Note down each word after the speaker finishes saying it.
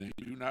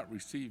not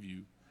receive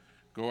you,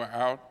 go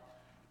out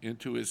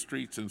into its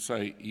streets and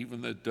say,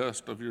 even the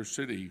dust of your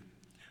city,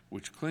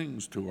 which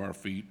clings to our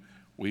feet,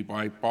 we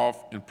wipe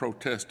off and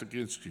protest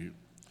against you.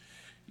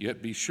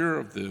 Yet be sure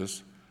of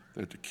this,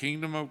 that the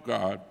kingdom of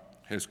God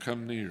has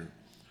come near.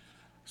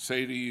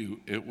 Say to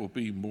you, it will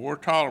be more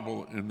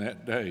tolerable in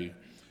that day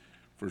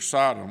for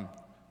Sodom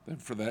than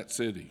for that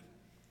city.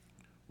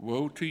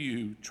 Woe to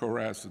you,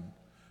 Chorazin!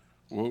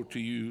 Woe to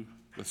you,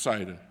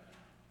 Bethsaida!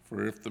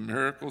 For if the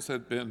miracles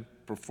had been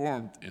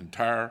performed in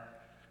Tyre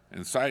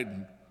and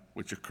Sidon,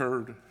 which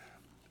occurred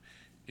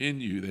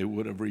in you, they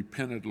would have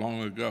repented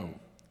long ago,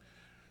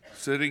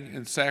 sitting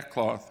in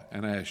sackcloth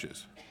and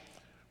ashes.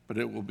 But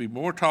it will be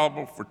more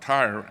tolerable for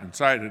Tyre and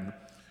Sidon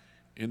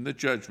in the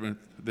judgment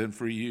than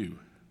for you.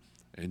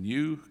 And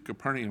you,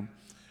 Capernaum,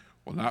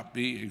 will not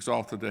be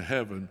exalted to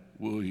heaven,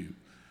 will you?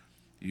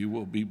 You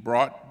will be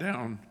brought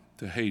down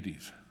to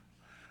Hades.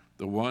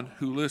 The one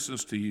who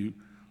listens to you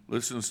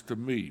listens to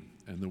me,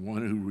 and the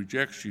one who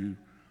rejects you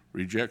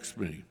rejects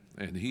me.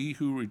 And he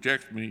who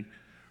rejects me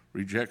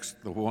rejects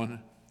the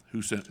one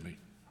who sent me.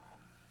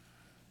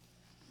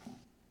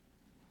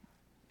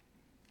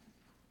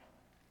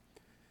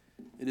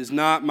 It is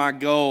not my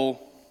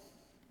goal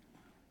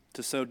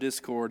to sow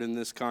discord in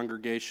this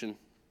congregation,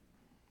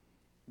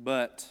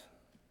 but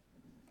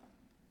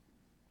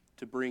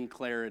to bring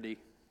clarity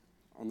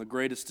on the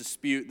greatest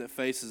dispute that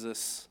faces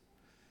us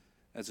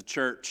as a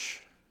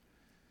church.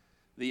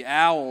 The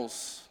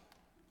owls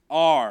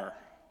are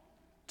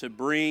to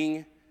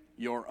bring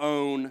your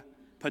own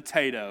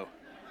potato.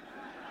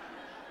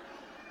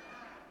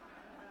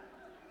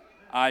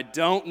 I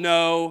don't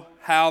know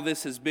how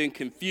this has been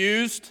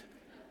confused,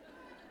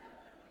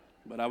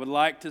 but I would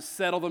like to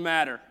settle the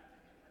matter.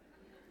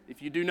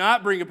 If you do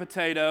not bring a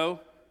potato,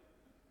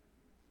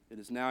 it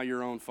is now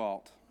your own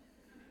fault.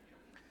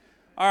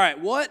 All right,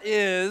 what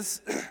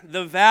is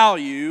the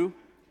value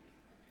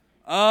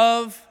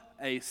of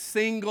a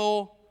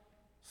single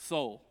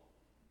soul?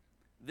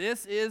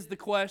 This is the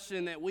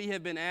question that we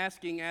have been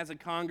asking as a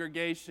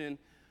congregation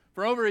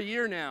for over a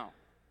year now.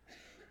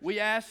 We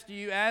asked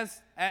you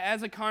as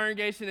a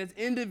congregation, as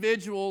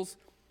individuals,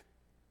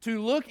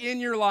 to look in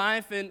your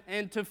life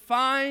and to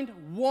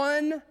find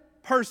one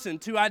person,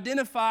 to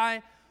identify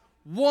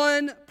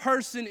one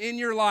person in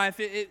your life.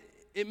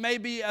 It may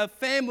be a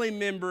family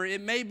member,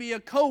 it may be a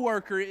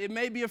coworker, it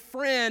may be a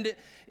friend,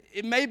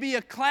 it may be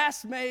a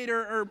classmate,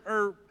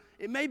 or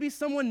it may be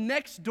someone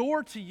next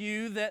door to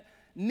you that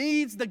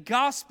needs the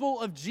gospel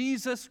of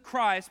Jesus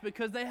Christ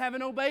because they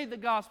haven't obeyed the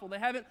gospel. They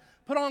haven't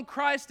put on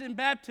Christ in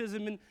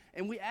baptism.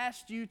 And we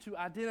asked you to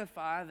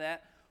identify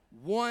that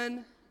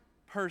one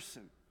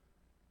person.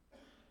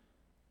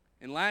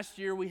 And last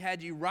year we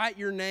had you write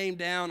your name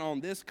down on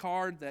this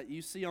card that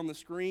you see on the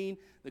screen,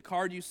 the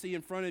card you see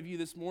in front of you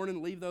this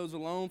morning. Leave those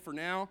alone for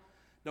now.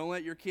 Don't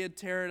let your kid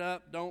tear it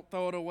up. Don't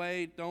throw it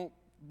away. Don't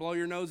blow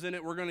your nose in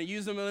it. We're going to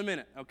use them in a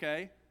minute,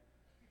 okay?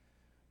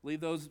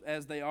 Leave those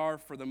as they are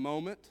for the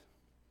moment.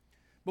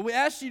 But we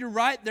asked you to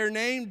write their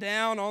name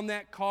down on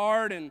that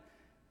card and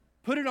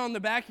put it on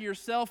the back of your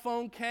cell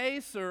phone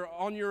case or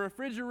on your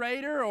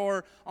refrigerator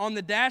or on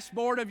the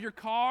dashboard of your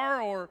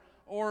car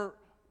or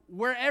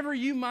wherever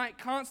you might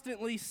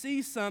constantly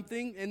see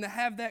something, and to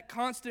have that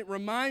constant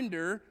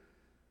reminder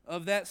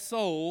of that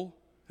soul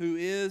who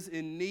is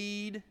in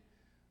need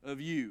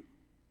of you.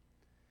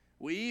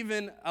 We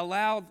even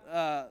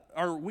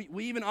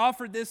we even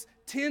offered this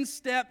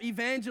 10-step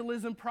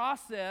evangelism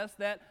process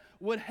that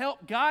would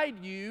help guide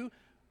you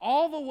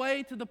all the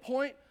way to the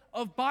point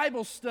of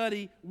Bible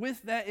study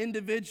with that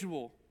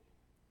individual.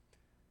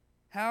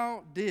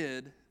 How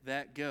did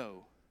that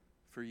go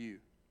for you?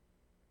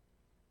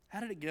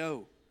 How did it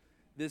go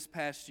this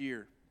past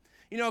year?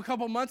 You know, a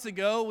couple months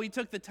ago, we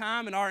took the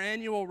time in our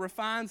annual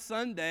Refined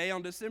Sunday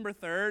on December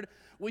 3rd,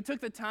 we took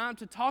the time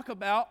to talk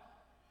about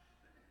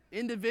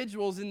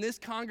individuals in this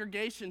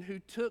congregation who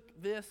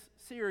took this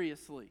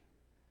seriously,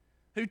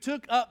 who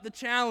took up the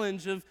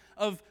challenge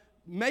of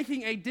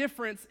making a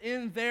difference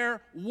in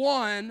their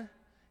one's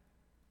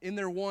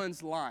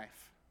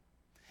life.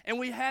 And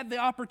we had the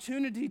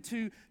opportunity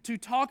to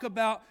talk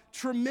about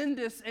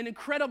tremendous and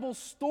incredible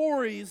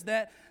stories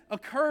that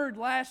occurred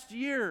last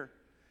year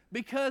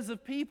because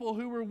of people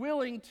who were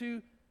willing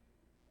to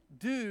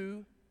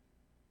do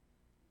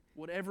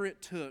whatever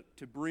it took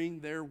to bring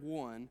their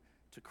one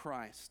to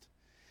Christ.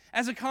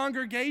 As a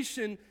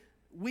congregation,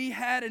 we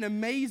had an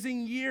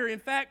amazing year. In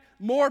fact,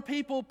 more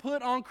people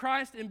put on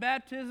Christ in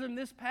baptism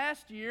this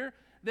past year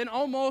than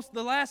almost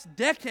the last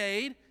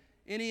decade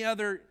any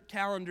other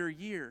calendar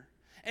year.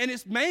 And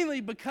it's mainly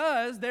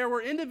because there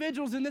were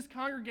individuals in this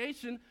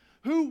congregation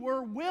who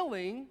were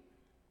willing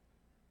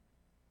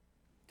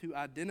to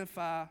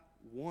identify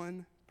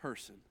one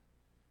person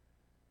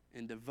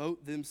and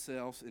devote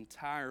themselves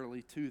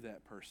entirely to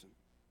that person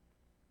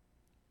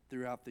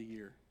throughout the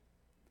year.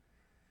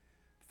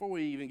 Before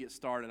we even get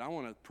started, I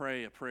want to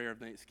pray a prayer of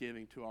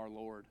thanksgiving to our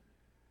Lord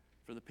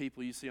for the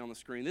people you see on the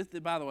screen. This,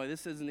 by the way,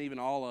 this isn't even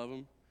all of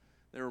them.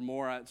 There were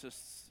more.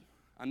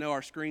 I know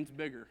our screen's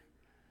bigger,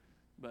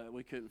 but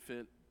we couldn't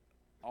fit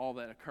all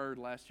that occurred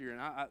last year.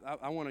 And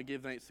I want to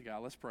give thanks to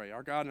God. Let's pray.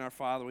 Our God and our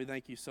Father, we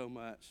thank you so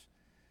much.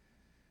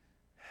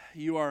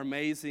 You are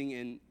amazing,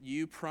 and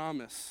you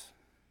promise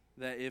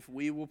that if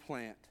we will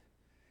plant,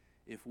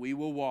 if we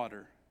will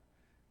water,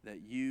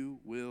 that you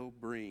will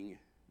bring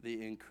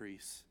the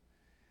increase.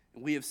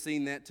 And we have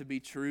seen that to be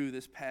true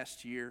this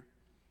past year.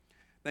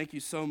 Thank you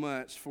so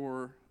much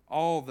for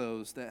all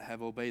those that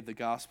have obeyed the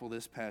gospel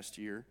this past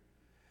year.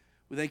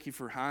 We thank you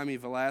for Jaime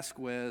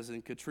Velasquez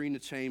and Katrina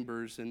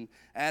Chambers and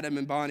Adam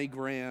and Bonnie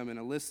Graham and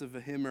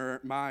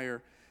Alyssa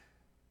Meyer,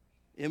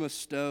 Emma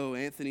Stowe,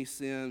 Anthony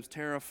Sims,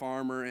 Tara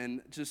Farmer,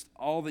 and just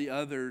all the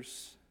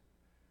others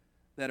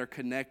that are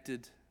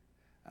connected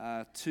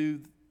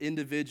to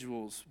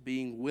individuals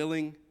being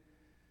willing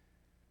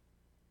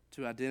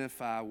to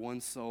identify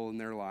one soul in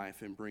their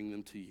life and bring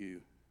them to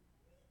you.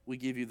 We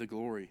give you the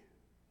glory.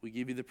 We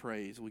give you the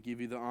praise. We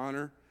give you the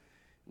honor.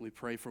 And we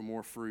pray for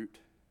more fruit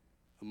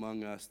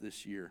among us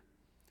this year.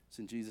 It's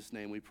in Jesus'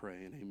 name we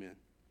pray, and amen.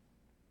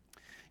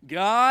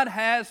 God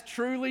has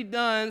truly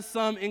done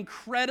some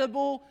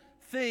incredible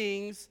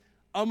things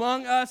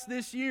among us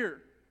this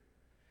year.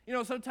 You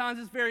know, sometimes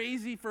it's very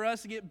easy for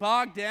us to get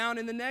bogged down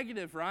in the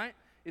negative, right?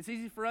 It's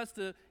easy for us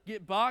to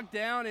get bogged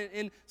down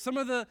in some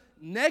of the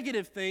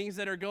negative things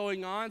that are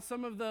going on,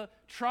 some of the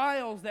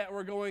trials that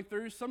we're going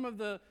through, some of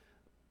the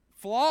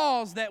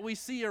flaws that we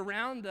see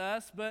around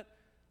us. But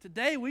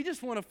today we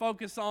just want to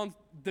focus on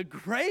the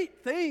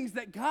great things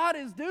that God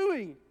is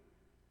doing.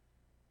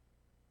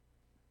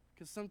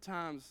 Because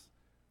sometimes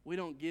we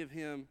don't give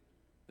Him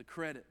the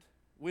credit.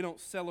 We don't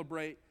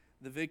celebrate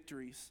the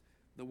victories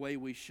the way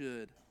we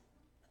should.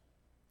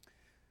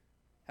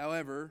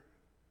 However,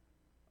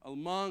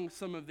 among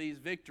some of these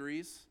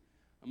victories,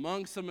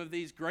 among some of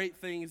these great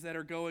things that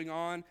are going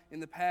on in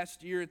the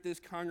past year at this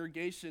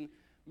congregation,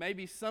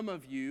 maybe some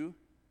of you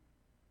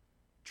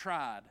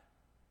tried.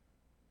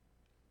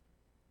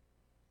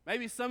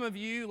 Maybe some of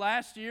you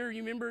last year,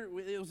 you remember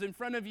it was in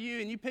front of you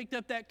and you picked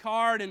up that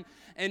card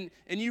and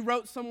you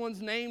wrote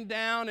someone's name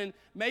down, and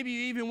maybe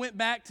you even went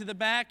back to the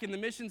back in the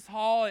missions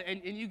hall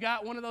and you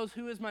got one of those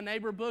Who Is My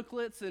Neighbor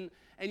booklets and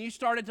you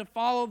started to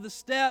follow the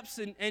steps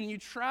and you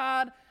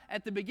tried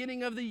at the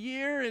beginning of the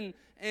year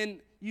and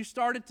you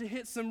started to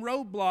hit some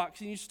roadblocks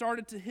and you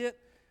started to hit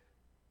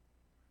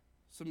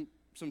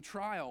some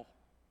trial.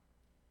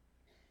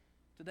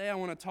 Today I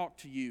want to talk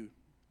to you.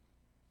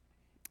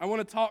 I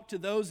want to talk to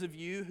those of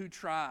you who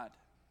tried.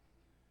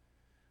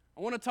 I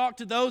want to talk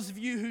to those of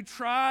you who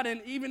tried,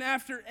 and even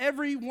after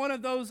every one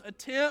of those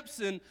attempts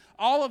and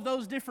all of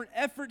those different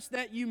efforts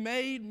that you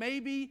made,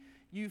 maybe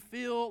you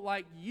feel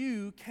like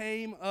you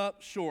came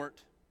up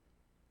short.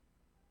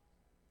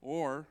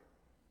 Or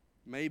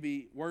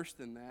maybe worse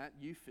than that,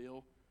 you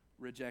feel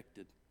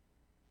rejected.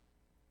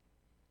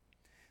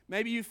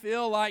 Maybe you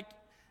feel like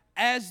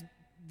as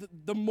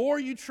the more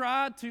you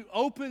tried to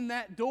open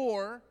that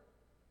door,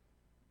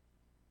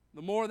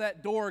 the more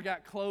that door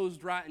got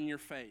closed right in your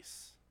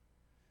face.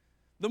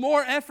 The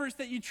more efforts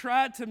that you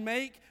tried to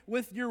make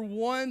with your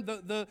one,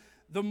 the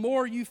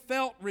more you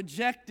felt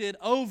rejected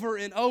over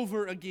and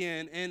over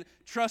again. And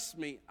trust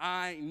me,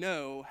 I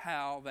know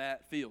how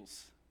that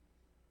feels.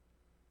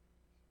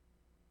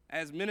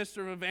 As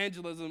minister of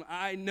evangelism,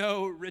 I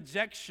know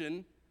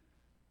rejection,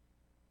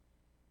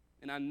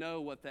 and I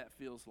know what that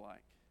feels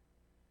like.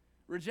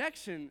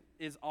 Rejection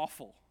is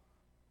awful.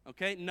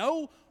 Okay?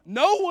 No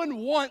one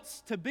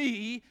wants to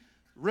be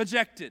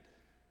rejected.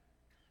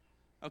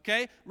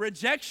 Okay?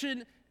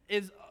 Rejection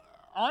is,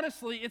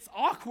 honestly, it's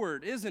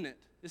awkward, isn't it?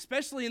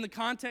 Especially in the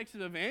context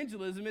of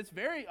evangelism, it's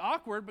very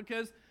awkward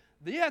because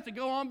you have to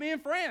go on being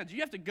friends.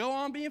 You have to go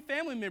on being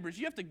family members.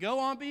 You have to go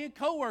on being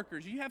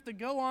coworkers. You have to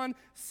go on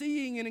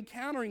seeing and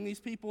encountering these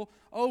people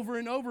over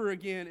and over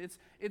again.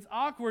 It's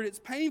awkward. It's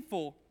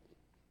painful.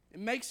 It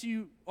makes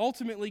you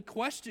ultimately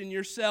question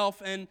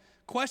yourself and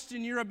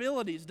question your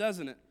abilities,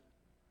 doesn't it?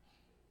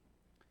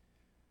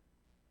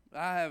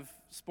 I have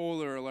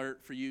spoiler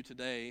alert for you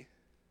today.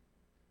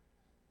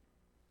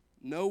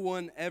 No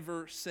one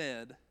ever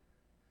said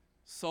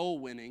soul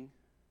winning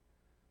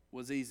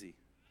was easy.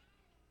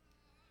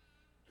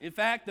 In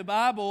fact, the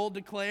Bible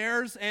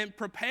declares and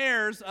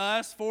prepares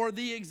us for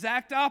the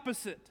exact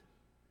opposite.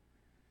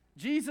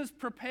 Jesus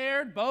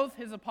prepared both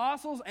His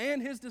apostles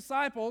and His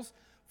disciples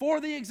for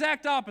the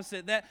exact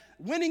opposite, that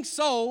winning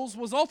souls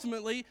was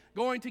ultimately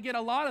going to get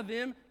a lot of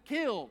them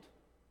killed.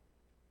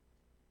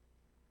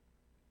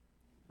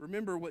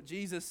 Remember what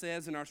Jesus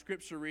says in our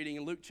scripture reading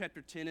in Luke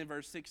chapter 10 and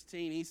verse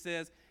 16. He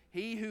says,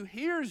 "He who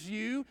hears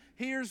you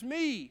hears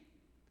me.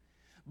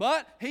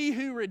 But he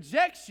who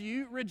rejects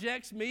you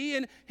rejects me,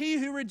 and he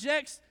who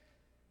rejects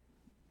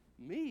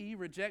me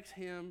rejects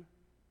him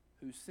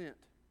who sent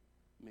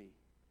me."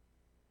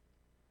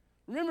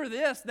 Remember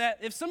this, that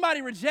if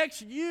somebody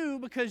rejects you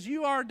because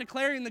you are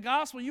declaring the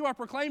gospel, you are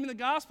proclaiming the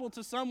gospel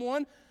to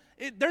someone,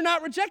 they're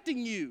not rejecting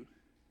you.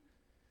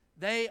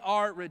 They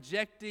are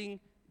rejecting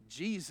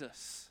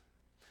Jesus.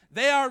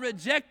 They are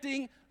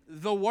rejecting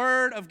the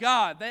Word of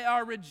God. They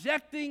are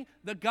rejecting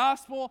the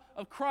gospel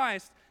of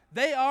Christ.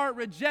 They are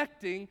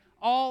rejecting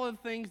all of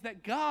the things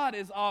that God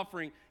is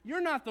offering.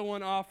 You're not the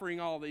one offering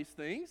all these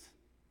things.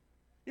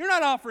 You're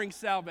not offering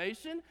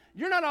salvation.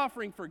 You're not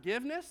offering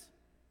forgiveness.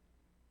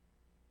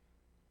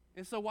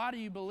 And so why do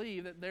you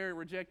believe that they're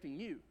rejecting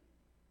you?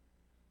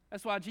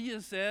 That's why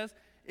Jesus says,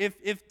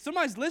 if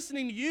somebody's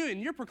listening to you and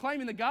you're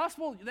proclaiming the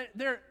gospel,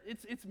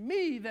 it's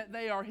me that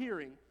they are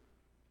hearing.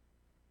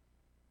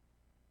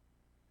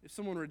 If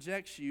someone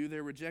rejects you,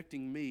 they're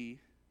rejecting me,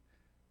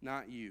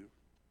 not you.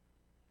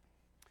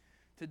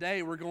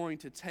 Today we're going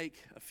to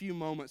take a few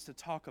moments to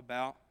talk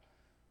about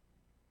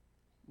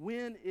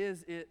when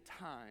is it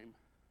time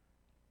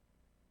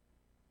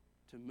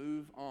to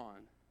move on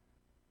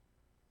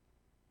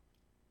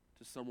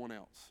to someone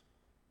else.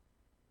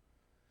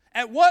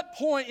 At what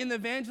point in the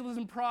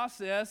evangelism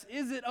process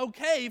is it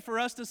okay for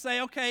us to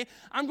say, okay,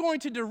 I'm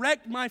going to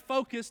direct my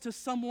focus to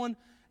someone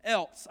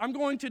else. I'm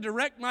going to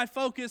direct my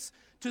focus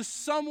to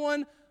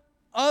someone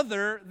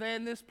other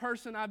than this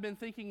person I've been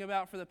thinking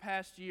about for the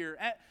past year.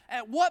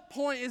 At what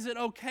point is it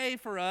okay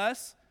for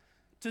us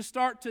to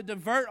start to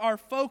divert our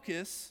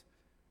focus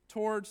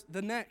towards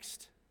the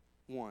next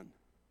one?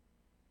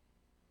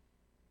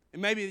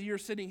 And maybe you're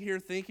sitting here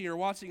thinking or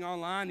watching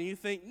online and you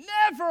think,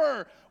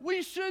 never!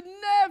 We should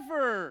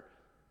never,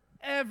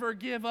 ever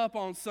give up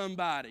on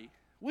somebody.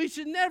 We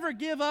should never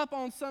give up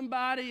on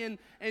somebody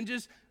and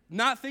just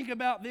not think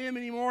about them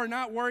anymore,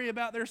 not worry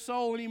about their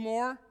soul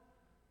anymore.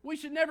 We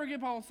should never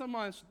give up on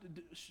someone,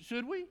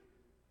 should we?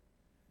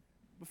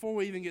 Before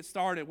we even get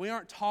started, we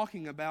aren't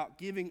talking about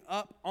giving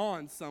up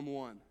on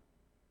someone.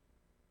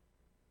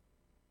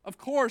 Of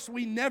course,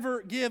 we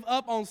never give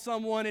up on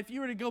someone. If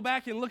you were to go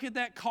back and look at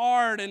that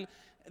card and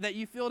that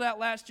you filled out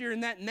last year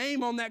and that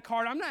name on that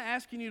card, I'm not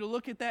asking you to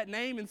look at that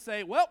name and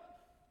say, well,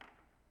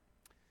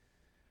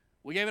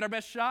 we gave it our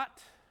best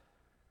shot.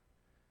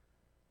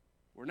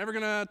 We're never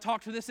going to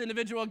talk to this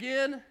individual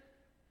again.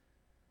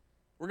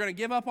 We're going to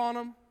give up on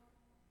them,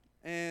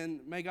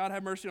 and may God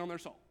have mercy on their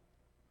soul.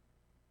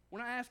 We're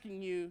not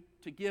asking you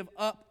to give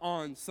up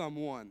on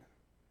someone.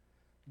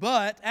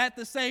 But at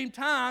the same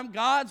time,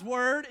 God's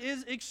word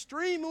is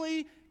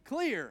extremely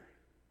clear.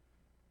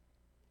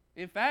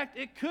 In fact,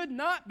 it could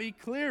not be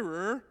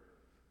clearer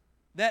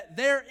that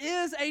there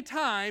is a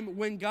time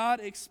when God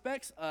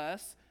expects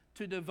us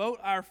to devote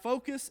our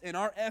focus and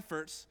our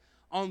efforts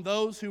on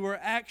those who are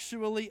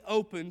actually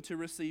open to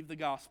receive the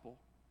gospel.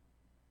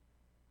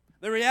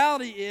 The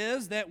reality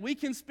is that we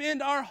can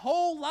spend our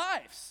whole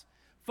lives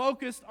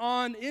focused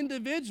on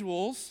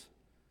individuals,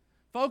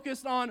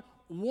 focused on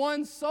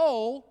one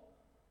soul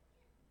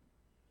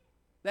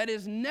that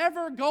is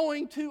never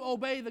going to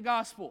obey the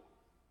gospel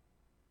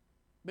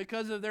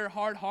because of their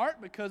hard heart,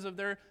 because of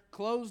their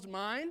closed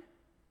mind.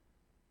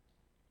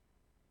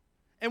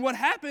 And what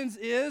happens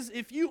is,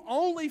 if you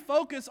only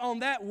focus on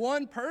that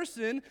one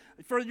person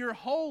for your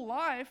whole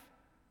life,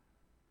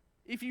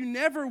 if you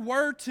never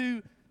were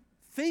to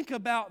think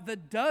about the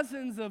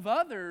dozens of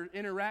other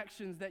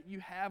interactions that you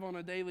have on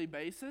a daily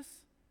basis,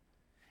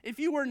 if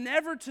you were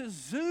never to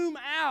zoom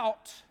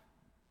out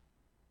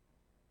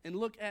and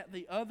look at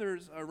the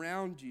others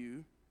around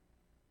you,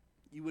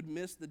 you would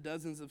miss the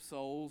dozens of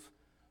souls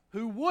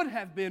who would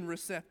have been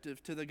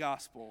receptive to the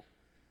gospel,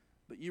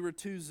 but you were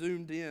too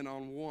zoomed in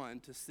on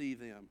one to see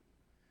them.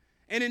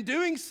 And in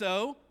doing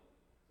so,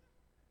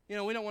 we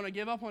don't want to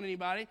give up on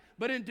anybody,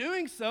 but in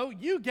doing so,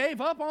 you gave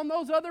up on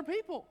those other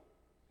people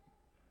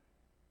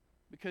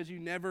because you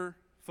never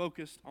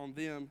focused on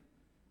them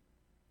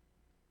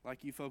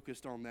like you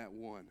focused on that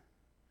one.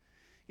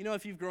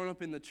 If you've grown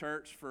up in the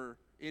church for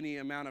any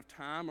amount of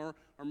time, or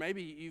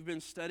maybe you've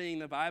been studying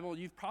the Bible,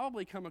 you've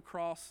probably come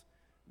across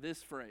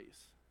this phrase: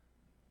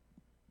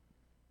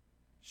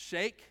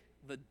 shake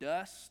the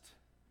dust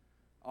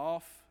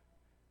off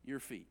your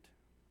feet.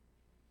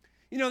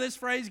 This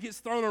phrase gets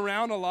thrown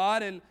around a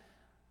lot, and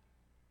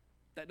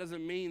that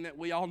doesn't mean that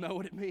we all know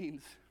what it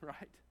means,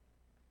 right?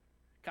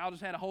 Kyle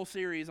just had a whole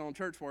series on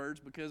church words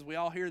because we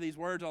all hear these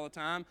words all the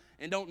time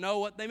and don't know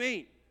what they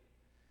mean.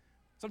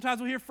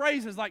 Sometimes we hear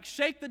phrases like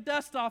shake the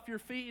dust off your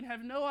feet and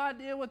have no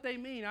idea what they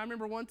mean. I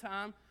remember one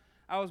time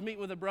I was meeting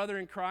with a brother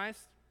in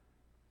Christ.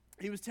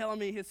 He was telling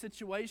me his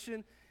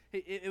situation.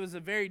 It was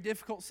a very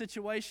difficult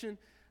situation,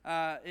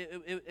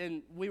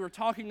 and we were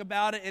talking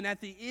about it. And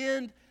at the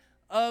end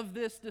of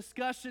this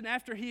discussion,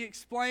 after he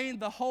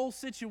explained the whole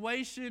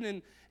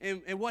situation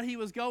and what he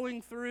was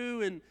going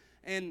through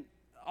and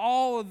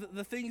all of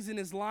the things in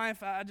his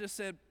life, I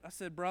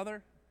said,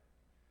 brother,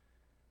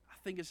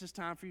 I think it's just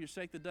time for you to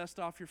shake the dust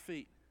off your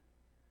feet.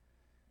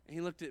 And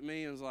he looked at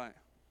me and was like,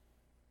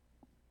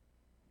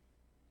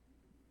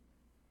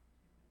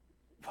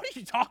 what are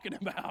you talking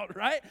about,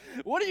 right?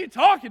 What are you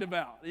talking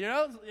about?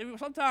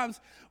 Sometimes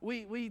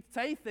we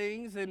say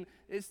things and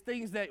it's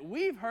things that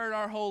we've heard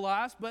our whole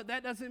lives, but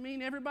that doesn't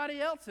mean everybody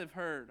else have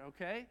heard,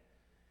 okay?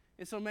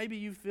 And so maybe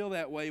you feel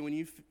that way when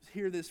you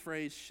hear this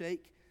phrase,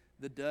 shake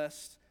the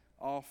dust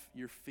off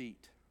your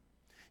feet.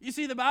 You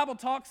see, the Bible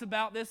talks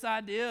about this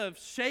idea of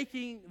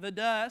shaking the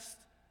dust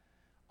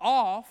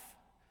off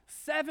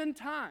 7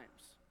 times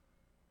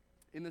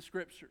in the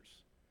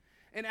Scriptures.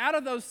 And out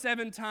of those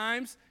 7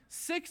 times,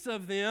 6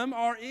 of them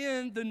are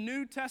in the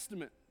New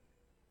Testament.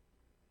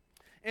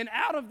 And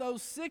out of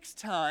those 6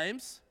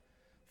 times,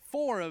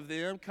 4 of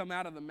them come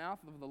out of the mouth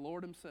of the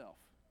Lord himself.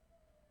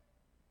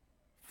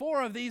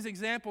 4 of these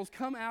examples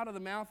come out of the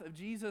mouth of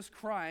Jesus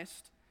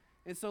Christ.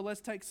 And so let's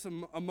take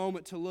a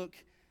moment to look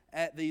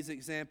at these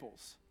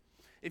examples.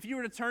 If you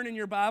were to turn in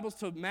your Bibles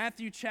to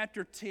Matthew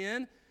chapter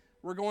 10,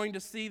 we're going to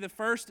see the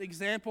first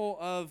example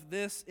of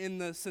this in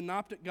the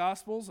Synoptic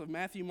Gospels of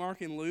Matthew,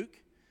 Mark, and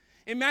Luke.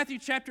 In Matthew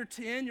chapter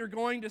 10, you're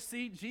going to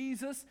see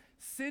Jesus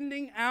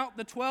sending out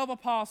the 12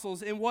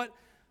 apostles in what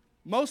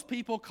most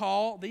people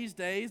call these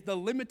days the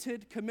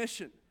limited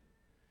commission.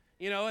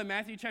 You know, in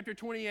Matthew chapter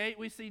 28,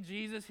 we see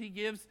Jesus, he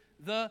gives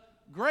the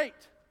Great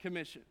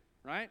Commission,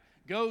 right?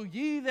 Go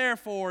ye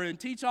therefore and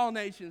teach all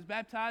nations,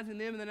 baptizing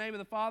them in the name of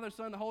the Father,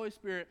 Son, and the Holy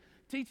Spirit,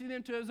 teaching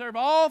them to observe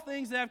all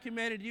things that I have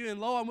commanded you, and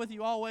lo, I'm with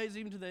you always,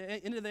 even to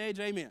the end of the age,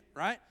 amen,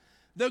 right?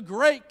 The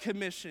Great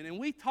Commission, and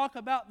we talk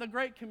about the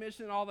Great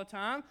Commission all the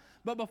time,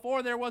 but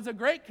before there was a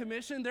Great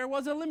Commission, there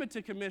was a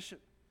limited commission,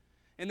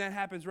 and that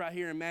happens right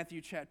here in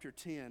Matthew chapter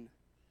 10.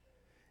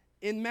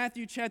 In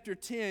Matthew chapter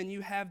 10,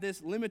 you have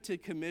this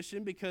limited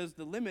commission because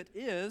the limit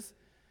is,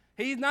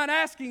 he's not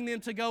asking them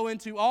to go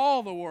into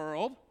all the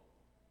world.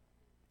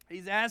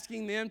 He's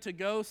asking them to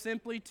go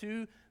simply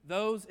to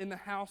those in the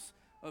house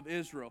of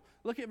Israel.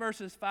 Look at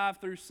verses 5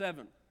 through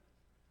 7.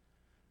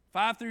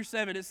 5 through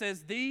 7, it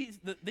says,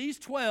 These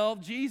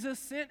 12 Jesus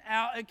sent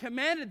out and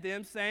commanded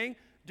them, saying,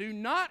 Do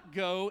not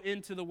go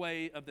into the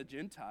way of the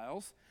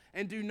Gentiles,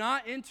 and do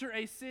not enter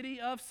a city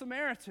of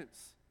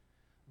Samaritans,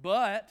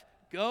 but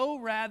go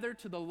rather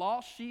to the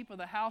lost sheep of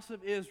the house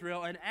of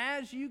Israel, and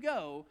as you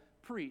go,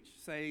 preach,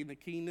 saying, The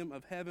kingdom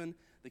of heaven,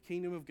 the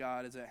kingdom of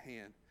God is at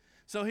hand.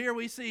 So here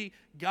we see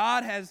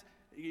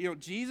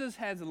Jesus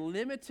has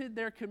limited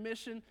their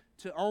commission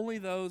to only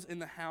those in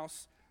the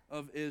house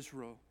of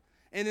Israel.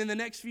 And in the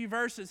next few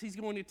verses, he's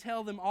going to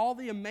tell them all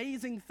the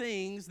amazing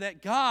things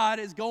that God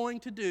is going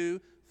to do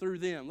through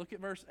them. Look at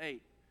verse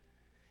 8.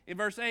 In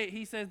verse 8,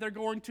 he says they're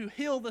going to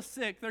heal the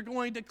sick. They're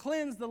going to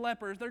cleanse the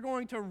lepers. They're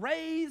going to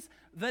raise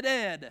the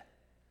dead.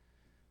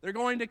 They're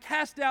going to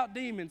cast out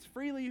demons.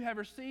 Freely you have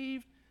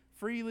received,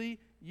 freely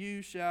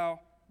you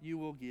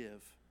will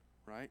give.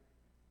 Right?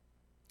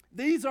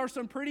 These are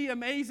some pretty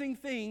amazing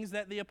things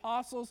that the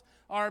apostles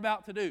are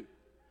about to do.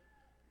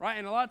 Right?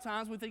 And a lot of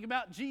times we think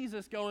about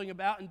Jesus going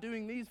about and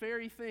doing these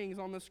very things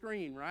on the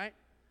screen, right?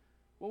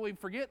 What we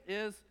forget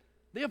is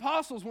the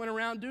apostles went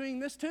around doing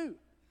this too.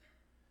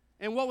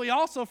 And what we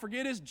also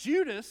forget is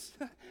Judas.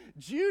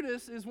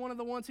 Judas is one of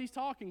the ones he's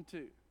talking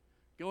to,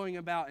 going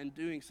about and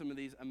doing some of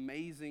these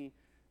amazing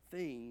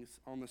things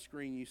on the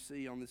screen you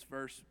see on this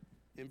verse,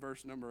 in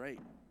verse number 8.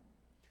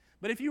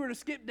 But if you were to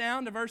skip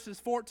down to verses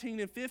 14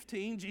 and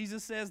 15,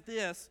 Jesus says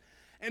this,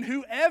 And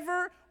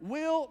whoever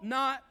will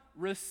not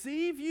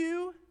receive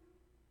you,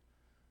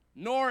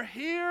 nor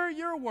hear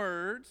your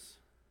words,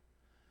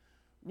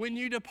 when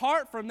you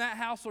depart from that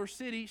house or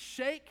city,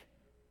 shake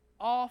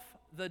off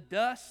the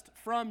dust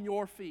from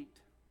your feet.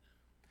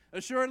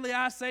 Assuredly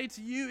I say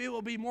to you, it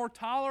will be more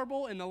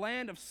tolerable in the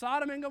land of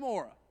Sodom and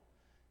Gomorrah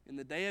in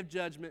the day of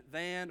judgment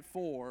than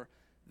for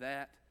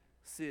that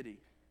city.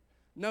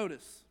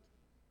 Notice,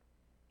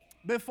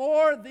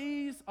 before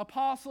these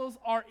apostles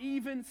are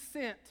even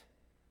sent,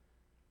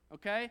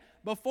 okay,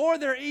 before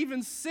they're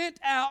even sent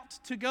out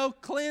to go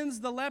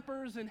cleanse the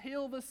lepers and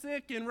heal the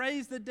sick and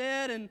raise the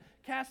dead and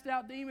cast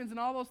out demons and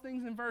all those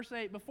things in verse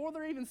 8, before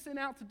they're even sent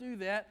out to do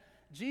that,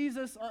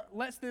 Jesus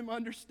lets them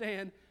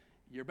understand,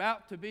 you're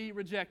about to be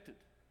rejected.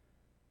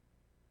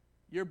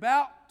 You're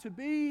about to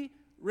be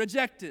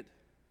rejected.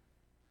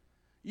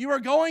 You are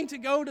going to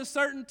go to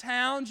certain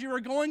towns. You are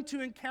going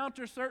to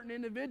encounter certain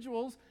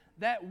individuals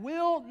that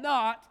will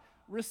not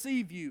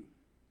receive you.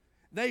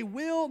 They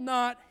will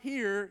not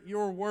hear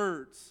your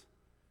words.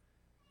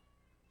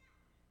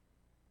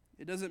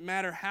 It doesn't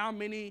matter how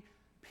many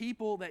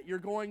people that you're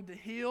going to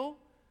heal.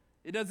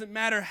 It doesn't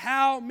matter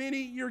how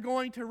many you're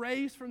going to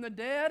raise from the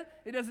dead.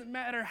 It doesn't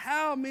matter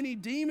how many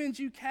demons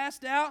you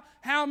cast out,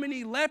 how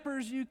many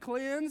lepers you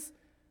cleanse.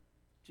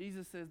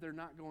 Jesus says they're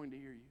not going to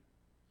hear you.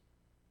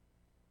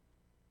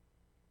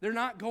 They're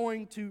not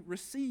going to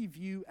receive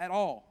you at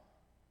all.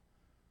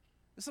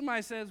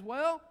 Somebody says,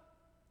 well,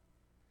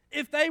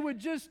 if they would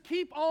just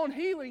keep on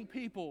healing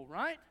people,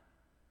 right?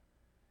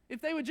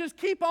 If they would just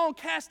keep on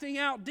casting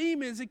out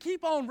demons and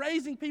keep on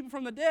raising people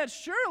from the dead,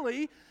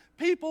 surely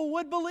people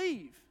would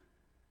believe.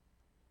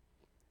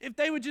 If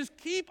they would just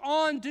keep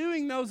on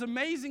doing those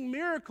amazing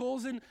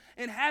miracles and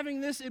having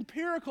this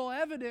empirical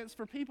evidence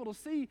for people to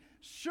see,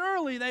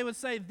 surely they would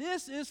say,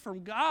 this is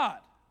from God.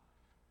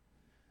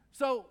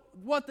 So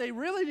what they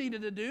really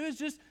needed to do is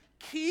just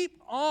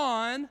keep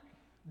on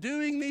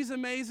doing these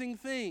amazing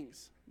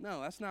things.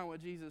 No, that's not what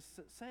Jesus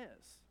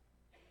says.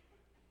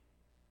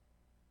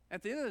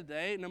 At the end of the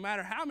day, no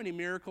matter how many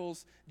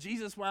miracles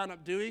Jesus wound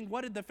up doing,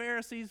 what did the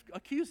Pharisees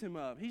accuse him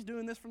of? He's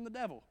doing this from the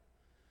devil.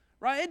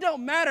 Right? It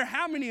don't matter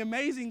how many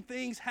amazing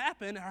things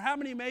happen or how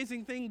many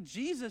amazing things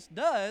Jesus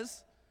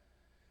does.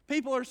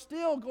 people are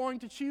still going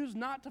to choose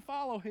not to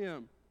follow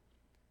him.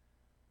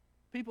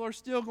 People are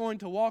still going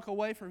to walk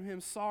away from him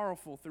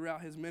sorrowful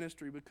throughout his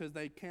ministry because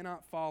they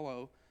cannot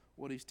follow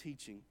what he's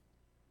teaching.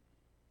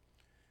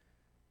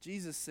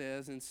 Jesus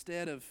says,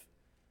 instead of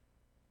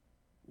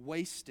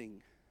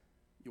wasting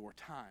your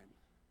time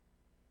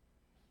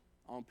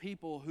on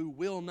people who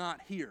will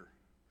not hear,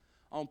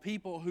 on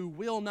people who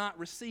will not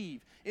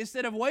receive,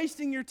 instead of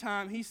wasting your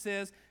time, he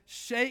says,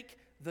 shake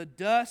the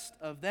dust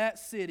of that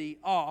city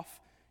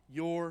off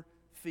your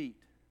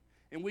feet.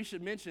 And we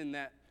should mention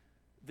that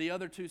the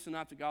other two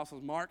synoptic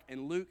gospels, Mark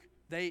and Luke,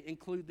 they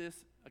include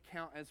this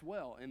account as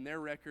well in their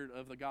record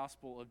of the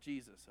gospel of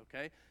Jesus,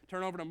 okay?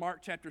 Turn over to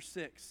Mark chapter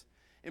 6.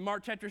 In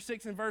Mark chapter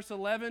 6 and verse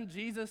 11,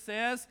 Jesus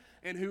says,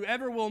 and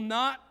whoever will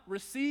not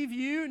receive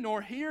you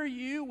nor hear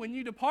you when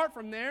you depart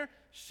from there,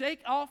 shake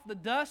off the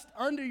dust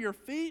under your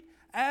feet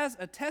as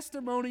a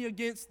testimony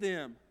against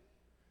them.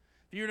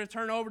 If you were to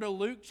turn over to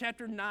Luke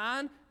chapter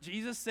 9,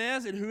 Jesus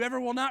says, and whoever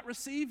will not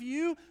receive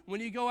you when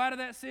you go out of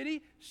that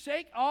city,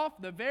 shake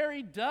off the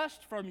very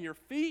dust from your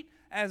feet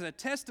as a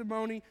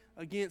testimony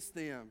against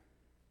them.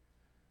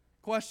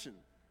 Question: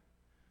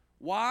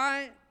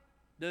 why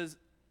does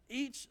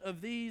each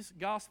of these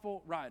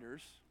gospel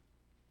writers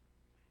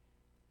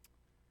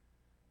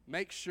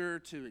make sure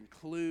to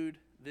include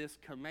this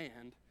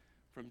command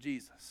from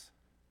Jesus?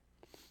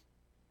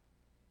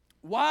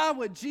 Why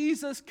would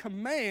Jesus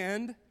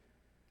command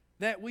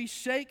that we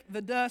shake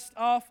the dust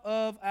off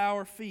of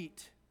our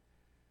feet?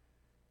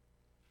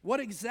 What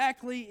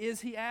exactly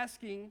is he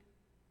asking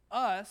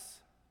us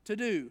to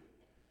do?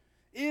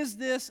 Is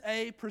this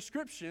a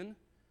prescription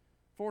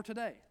for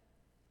today?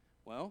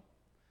 Well,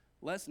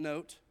 let's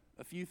note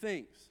a few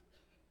things.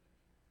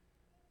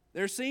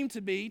 There seem to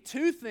be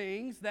two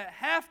things that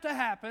have to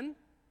happen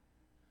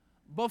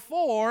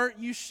before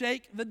you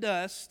shake the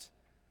dust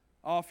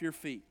off your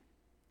feet.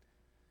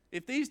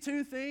 If these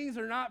two things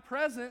are not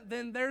present,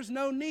 then there's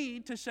no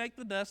need to shake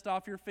the dust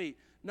off your feet.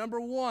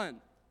 Number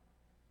one.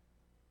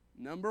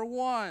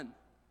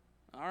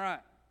 All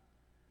right.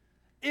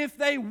 If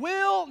they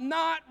will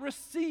not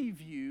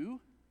receive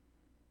you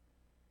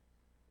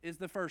is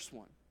the first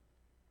one.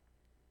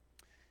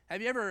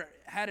 Have you ever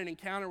had an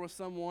encounter with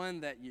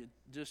someone that you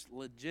just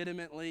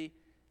legitimately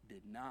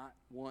did not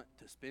want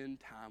to spend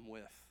time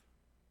with?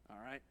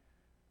 All right?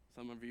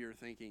 Some of you are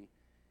thinking,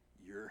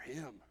 you're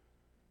him.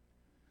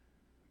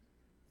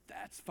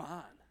 That's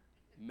fine.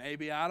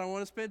 Maybe I don't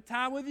want to spend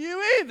time with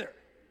you either.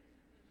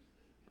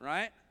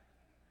 Right?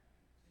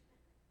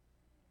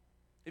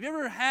 Have you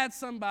ever had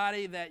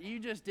somebody that you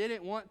just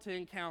didn't want to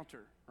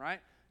encounter, right?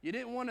 You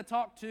didn't want to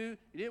talk to, you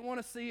didn't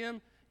want to see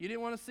him, you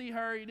didn't want to see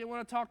her, you didn't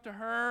want to talk to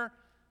her.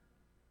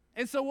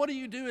 And so what do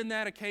you do in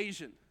that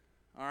occasion?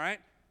 All right?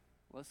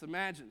 Let's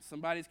imagine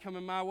somebody's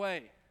coming my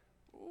way.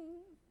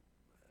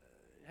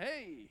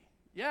 Hey,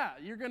 yeah,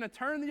 you're going to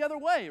turn the other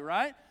way,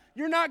 right?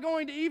 You're not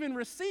going to even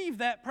receive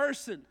that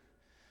person.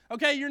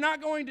 Okay, you're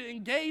not going to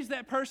engage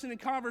that person in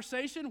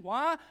conversation.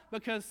 Why?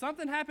 Because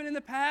something happened in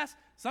the past,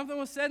 something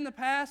was said in the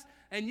past,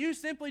 and you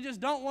simply just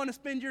don't want to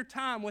spend your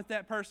time with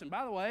that person.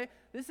 By the way,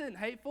 this isn't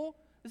hateful.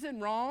 This isn't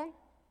wrong.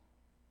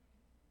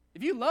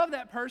 If you love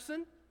that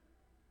person,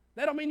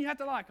 that don't mean you have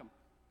to like them.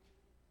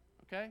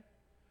 Okay?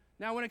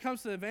 Now, when it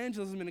comes to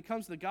evangelism and it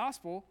comes to the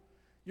gospel,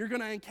 you're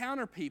going to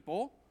encounter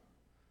people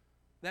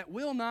that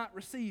will not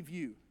receive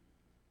you.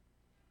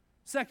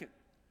 Second,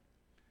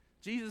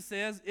 Jesus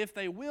says, if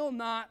they will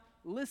not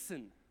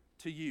listen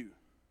to you.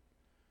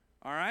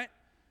 All right?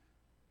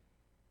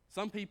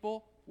 Some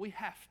people we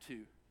have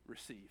to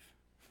receive,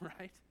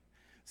 right?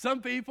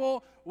 Some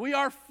people we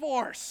are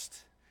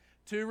forced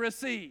to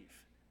receive.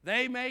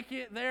 They make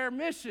it their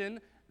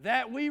mission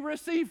that we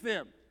receive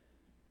them,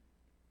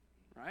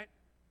 right?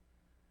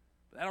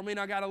 But that don't mean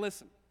I got to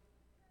listen,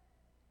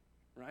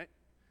 right?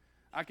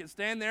 I can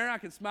stand there, I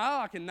can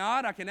smile, I can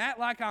nod, I can act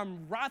like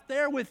I'm right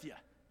there with you.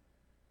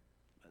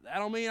 But that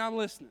don't mean I'm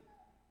listening.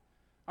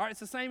 All right, it's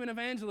the same in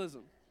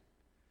evangelism.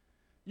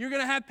 You're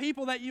going to have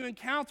people that you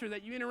encounter,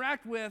 that you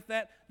interact with,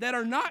 that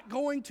are not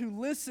going to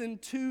listen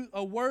to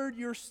a word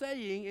you're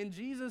saying. And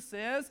Jesus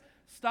says,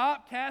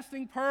 stop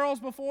casting pearls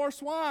before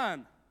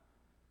swine.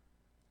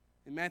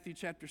 In Matthew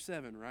chapter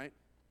 7, right?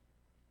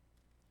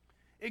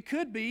 It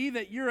could be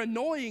that you're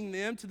annoying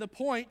them to the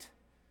point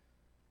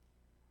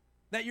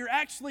that you're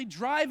actually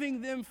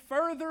driving them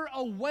further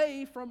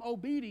away from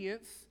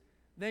obedience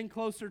than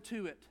closer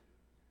to it.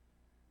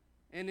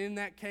 And in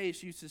that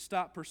case, you should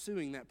stop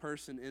pursuing that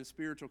person in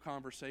spiritual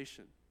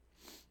conversation.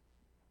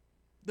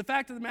 The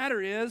fact of the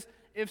matter is,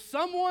 if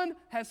someone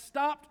has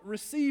stopped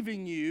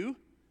receiving you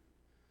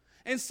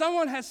and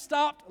someone has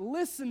stopped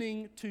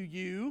listening to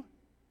you,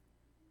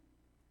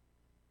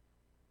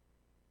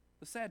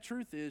 the sad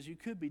truth is you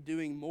could be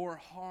doing more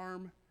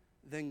harm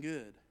than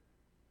good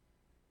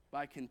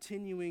by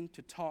continuing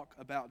to talk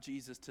about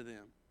Jesus to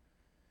them.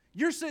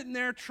 You're sitting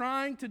there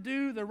trying to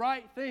do the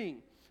right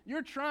thing.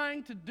 You're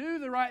trying to do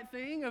the right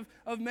thing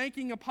of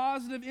making a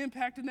positive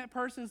impact in that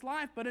person's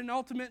life, but at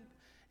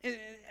the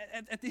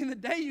end of the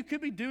day, you could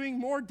be doing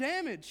more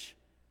damage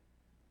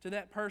to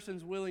that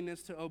person's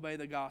willingness to obey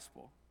the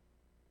gospel.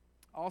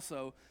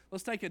 Also,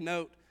 let's take a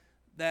note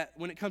that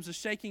when it comes to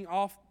shaking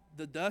off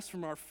the dust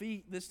from our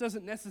feet, this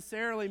doesn't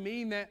necessarily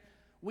mean that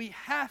we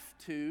have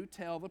to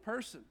tell the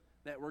person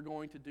that we're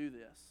going to do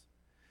this.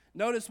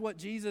 Notice what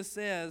Jesus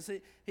says.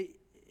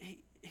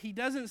 He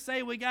doesn't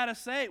say we got to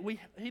say it.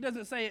 He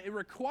doesn't say it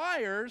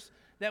requires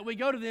that we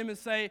go to them and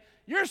say,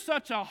 you're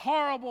such a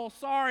horrible,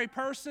 sorry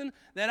person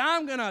that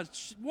I'm going to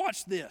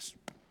watch this.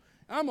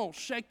 I'm going to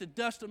shake the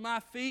dust of my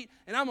feet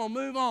and I'm going to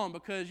move on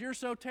because you're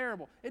so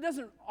terrible. It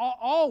doesn't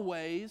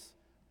always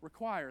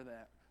require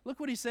that. Look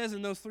what he says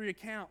in those three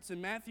accounts. In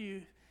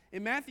Matthew,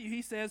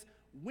 he says,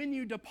 when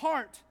you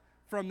depart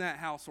from that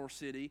house or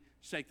city,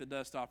 shake the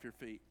dust off your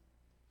feet.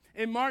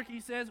 In Mark, he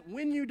says,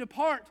 when you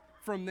depart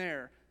from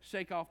there,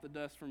 shake off the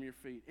dust from your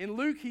feet. In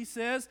Luke, he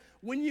says,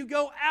 when you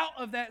go out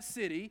of that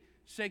city,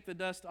 shake the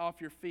dust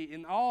off your feet.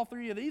 In all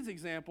three of these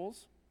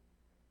examples,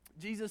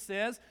 Jesus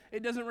says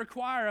it doesn't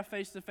require a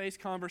face-to-face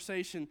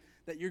conversation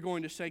that you're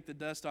going to shake the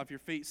dust off your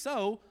feet.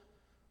 So,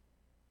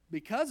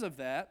 because of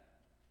that,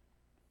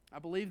 I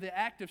believe the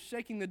act of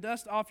shaking the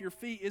dust off your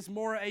feet is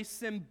more a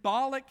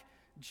symbolic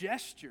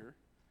gesture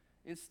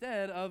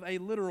instead of a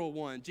literal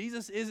one.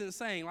 Jesus isn't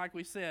saying, like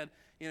we said,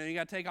 you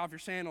got to take off your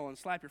sandal and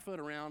slap your foot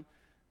around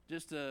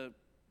just to,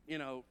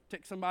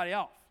 tick somebody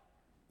off.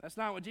 That's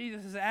not what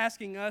Jesus is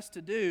asking us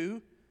to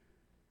do.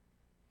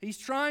 He's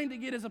trying to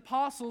get his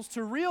apostles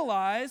to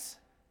realize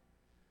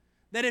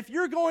that if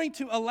you're going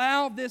to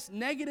allow this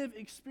negative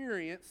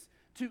experience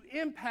to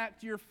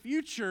impact your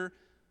future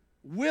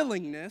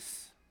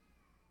willingness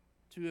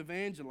to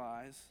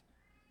evangelize,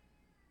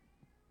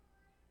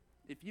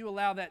 if you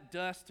allow that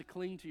dust to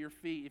cling to your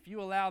feet, if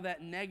you allow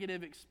that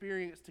negative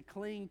experience to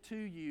cling to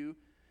you,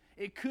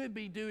 it could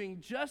be doing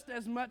just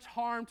as much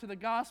harm to the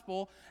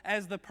gospel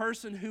as the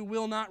person who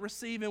will not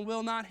receive and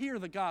will not hear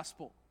the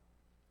gospel.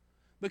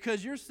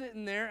 Because you're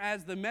sitting there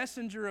as the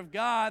messenger of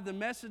God, the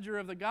messenger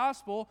of the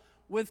gospel,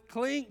 with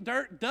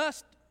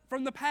dust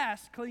from the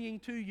past clinging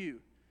to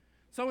you.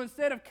 So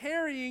instead of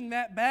carrying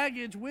that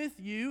baggage with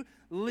you,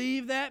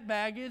 leave that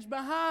baggage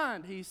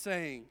behind, he's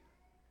saying.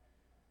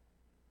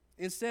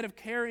 Instead of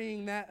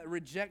carrying that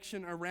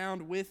rejection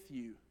around with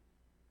you,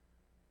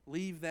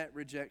 leave that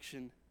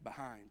rejection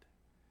behind.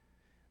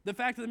 The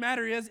fact of the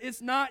matter is,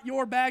 it's not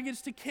your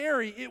baggage to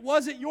carry. It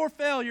wasn't your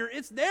failure.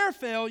 It's their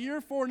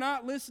failure for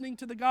not listening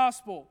to the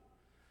gospel.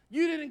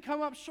 You didn't come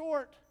up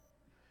short.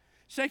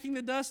 Shaking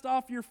the dust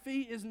off your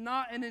feet is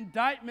not an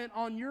indictment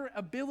on your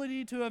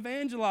ability to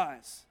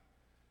evangelize.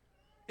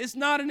 It's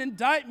not an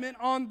indictment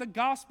on the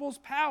gospel's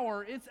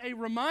power. It's a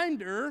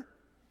reminder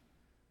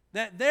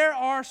that there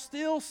are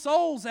still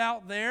souls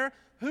out there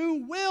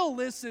who will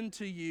listen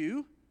to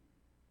you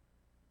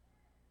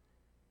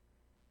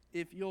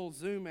if you'll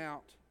zoom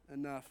out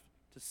enough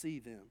to see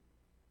them.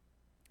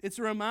 It's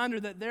a reminder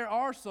that there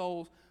are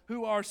souls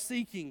who are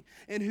seeking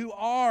and who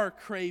are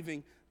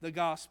craving the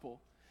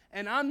gospel.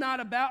 And I'm not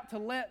about to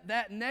let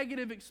that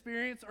negative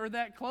experience or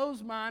that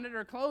closed-minded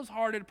or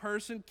closed-hearted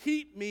person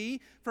keep me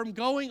from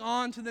going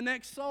on to the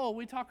next soul.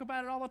 We talk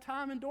about it all the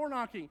time in door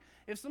knocking.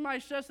 If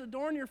somebody shuts the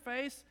door in your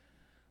face,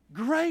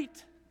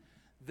 great.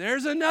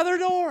 There's another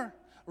door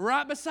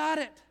right beside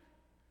it.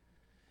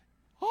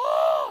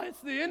 Oh,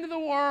 it's the end of the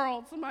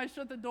world. Somebody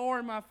shut the door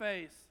in my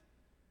face.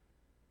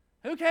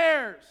 Who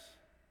cares?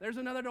 There's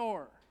another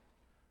door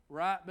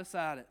right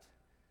beside it.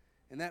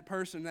 And that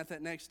person at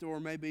that next door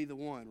may be the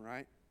one,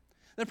 right?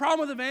 The problem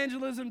with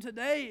evangelism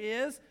today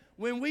is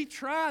when we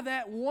try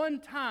that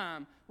one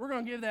time, we're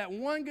going to give that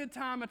one good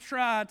time a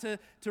try to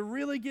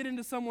really get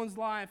into someone's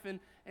life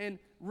and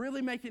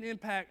really make an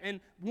impact. And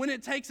when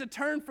it takes a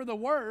turn for the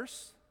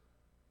worse,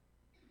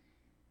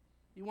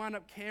 you wind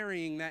up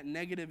carrying that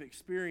negative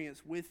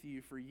experience with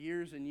you for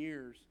years and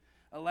years,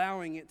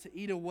 allowing it to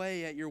eat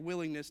away at your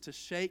willingness to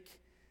shake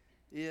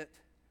it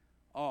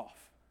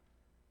off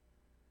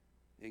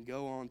and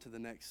go on to the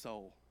next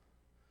soul.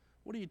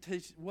 What do you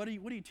teach? What do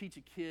you teach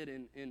a kid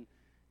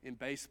in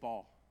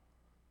baseball?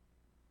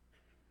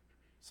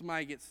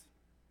 Somebody gets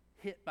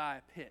hit by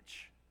a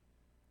pitch,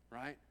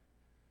 right?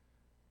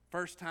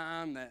 First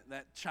time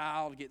that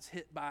child gets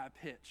hit by a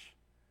pitch.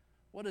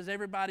 What does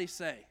everybody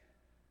say?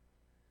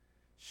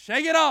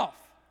 Shake it off,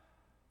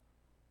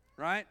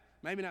 right?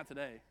 Maybe not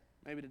today.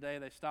 Maybe today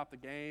they stop the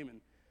game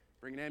and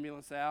bring an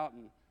ambulance out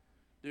and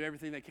do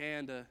everything they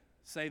can to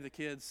save the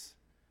kid's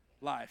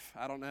life.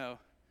 I don't know.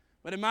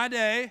 But in my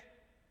day,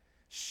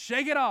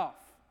 shake it off,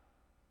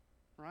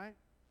 right?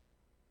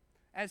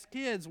 As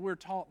kids, we're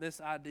taught this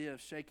idea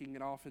of shaking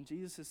it off, and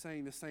Jesus is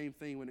saying the same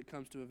thing when it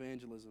comes to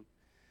evangelism.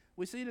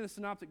 We see it in the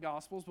Synoptic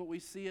Gospels, but we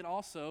see it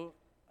also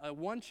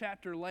one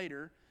chapter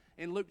later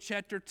in Luke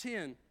chapter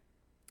 10.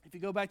 If you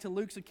go back to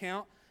Luke's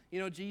account,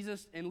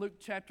 Jesus in Luke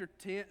chapter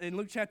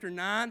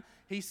 9,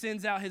 he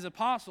sends out his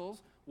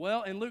apostles.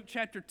 Well, in Luke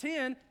chapter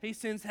 10, he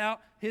sends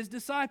out his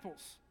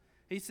disciples.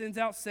 He sends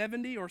out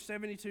 70 or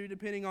 72,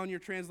 depending on your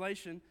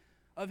translation,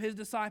 of his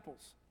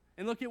disciples.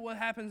 And look at what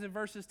happens in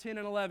verses 10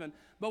 and 11.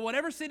 But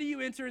whatever city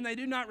you enter and they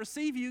do not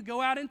receive you, go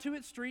out into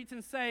its streets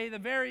and say, the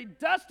very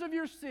dust of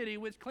your city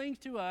which clings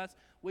to us,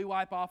 we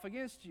wipe off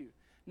against you.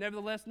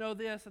 Nevertheless, know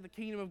this, that the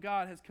kingdom of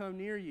God has come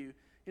near you.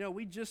 You know,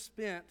 we just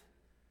spent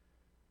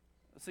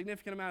a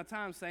significant amount of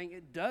time saying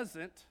it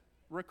doesn't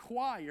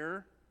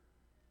require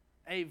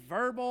a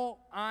verbal,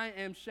 I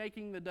am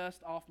shaking the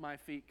dust off my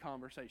feet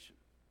conversation.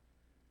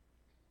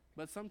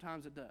 But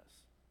sometimes it does.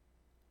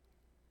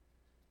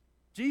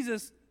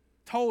 Jesus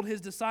told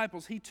his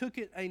disciples, he took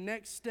it a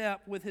next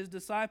step with his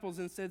disciples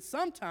and said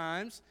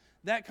sometimes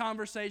that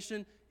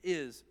conversation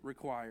is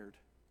required.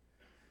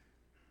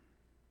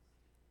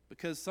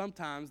 Because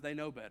sometimes they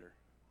know better.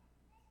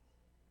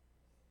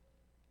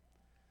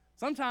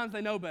 Sometimes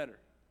they know better.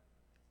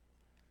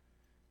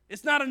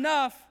 It's not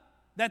enough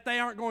that they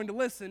aren't going to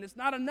listen. It's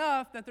not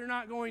enough that they're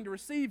not going to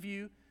receive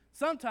you.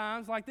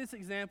 Sometimes, like this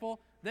example,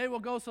 they will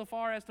go so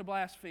far as to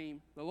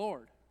blaspheme the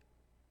Lord.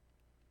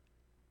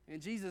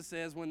 And Jesus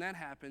says when that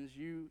happens,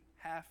 you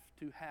have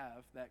to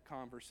have that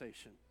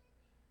conversation.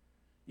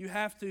 You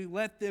have to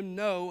let them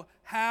know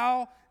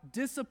how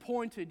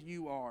disappointed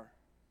you are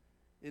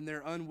in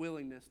their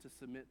unwillingness to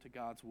submit to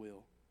God's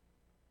will.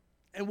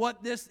 And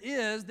what this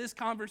is, this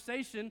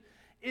conversation,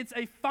 it's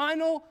a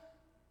final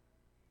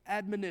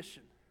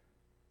admonition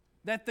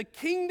that the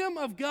kingdom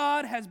of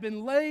God has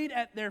been laid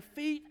at their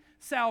feet.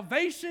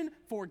 Salvation,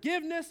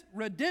 forgiveness,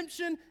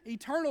 redemption,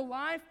 eternal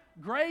life,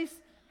 grace,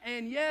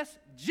 and yes,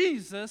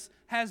 Jesus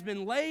has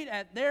been laid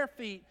at their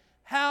feet.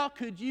 How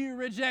could you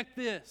reject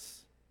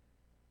this?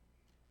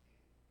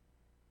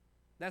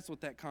 That's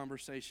what that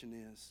conversation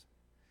is.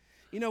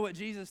 You know what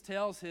Jesus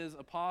tells his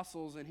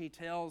apostles and he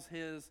tells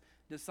his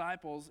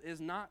disciples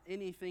is not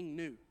anything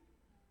new.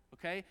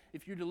 Okay?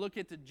 If you were to look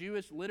at the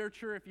Jewish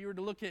literature, if you were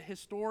to look at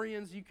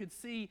historians, you could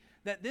see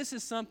that this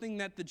is something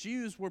that the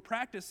Jews were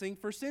practicing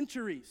for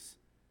centuries.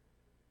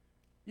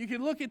 You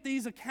could look at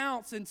these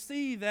accounts and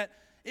see that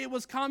it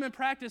was common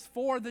practice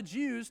for the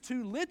Jews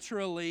to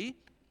literally,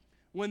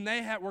 when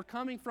they were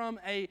coming from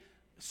a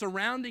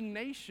surrounding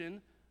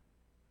nation,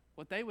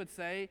 what they would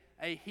say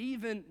a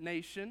heathen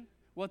nation,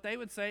 what they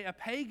would say a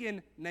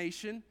pagan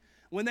nation,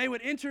 when they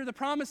would enter the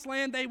promised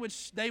land, they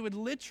would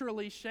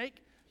literally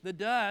shake the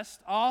dust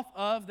off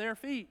of their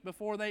feet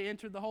before they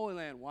entered the Holy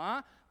Land.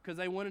 Why? Because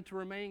they wanted to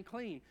remain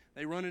clean.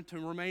 They wanted to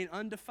remain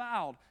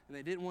undefiled, and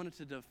they didn't want it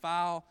to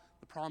defile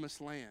the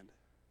promised land.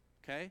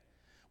 Okay?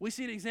 We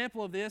see an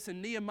example of this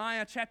in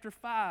Nehemiah chapter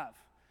 5.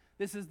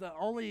 This is the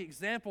only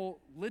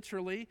example,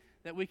 literally,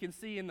 that we can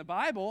see in the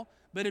Bible.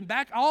 But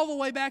all the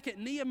way back at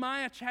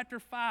Nehemiah chapter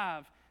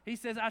 5, he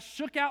says, I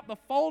shook out the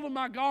fold of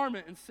my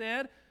garment and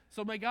said,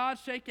 so may God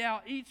shake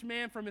out each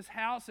man from his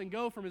house and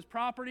go from his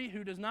property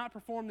who does not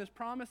perform this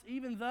promise.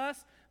 Even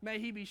thus may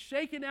he be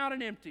shaken out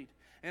and emptied.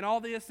 And all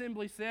the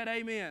assembly said,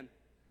 Amen.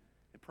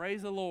 And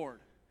praise the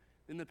Lord.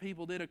 Then the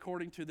people did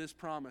according to this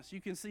promise.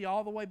 You can see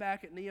all the way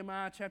back at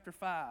Nehemiah chapter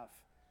 5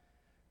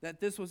 that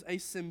this was a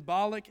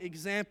symbolic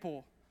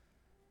example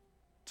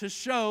to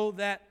show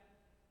that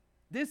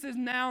this is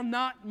now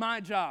not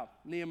my job,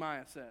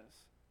 Nehemiah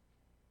says.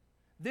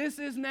 This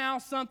is now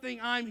something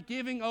I'm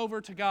giving over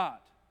to God.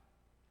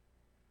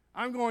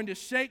 I'm going to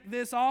shake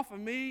this off of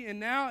me, and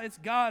now it's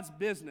God's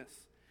business.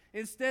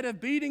 Instead of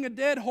beating a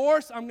dead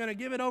horse, I'm going to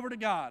give it over to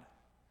God.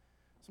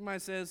 Somebody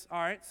says,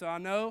 all right, so I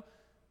know,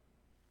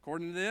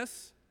 according to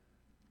this,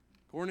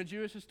 according to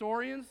Jewish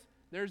historians,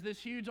 there's this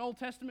huge Old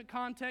Testament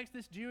context,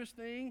 this Jewish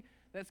thing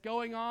that's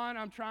going on.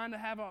 I'm trying to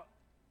have an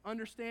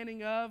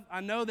understanding of.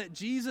 I know that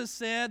Jesus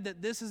said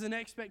that this is an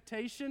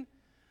expectation,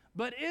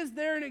 but is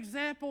there an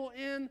example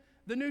in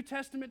the New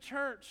Testament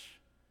church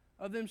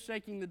of them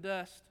shaking the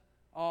dust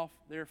off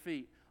their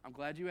feet? I'm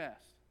glad you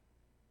asked.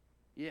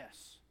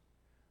 Yes.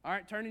 All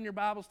right, turn in your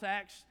Bibles to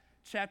Acts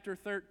chapter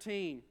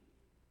 13.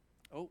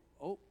 Oh.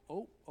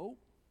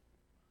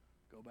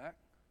 Go back.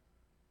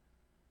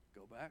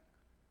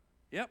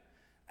 Yep.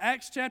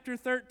 Acts chapter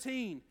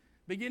 13,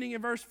 beginning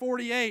in verse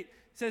 48,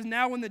 says,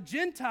 Now when the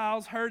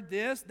Gentiles heard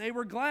this, they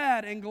were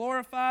glad and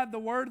glorified the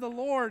word of the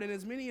Lord, and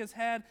as many as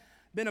had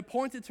been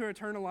appointed to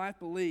eternal life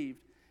believed.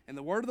 And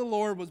the word of the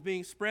Lord was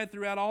being spread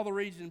throughout all the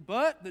region.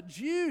 But the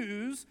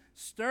Jews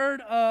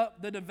stirred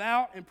up the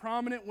devout and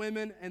prominent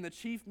women and the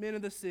chief men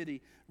of the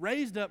city,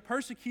 raised up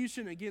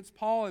persecution against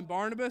Paul and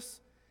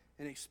Barnabas,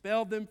 and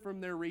expelled them from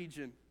their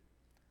region.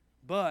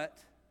 But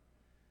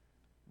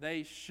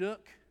they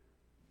shook,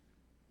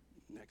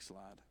 next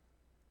slide.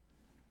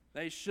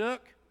 They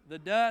shook the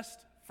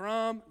dust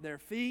from their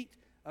feet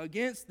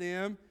against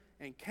them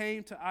and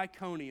came to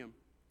Iconium.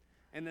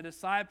 And the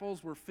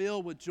disciples were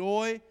filled with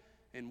joy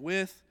and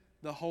with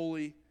the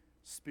Holy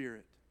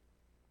Spirit.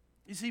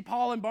 You see,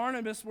 Paul and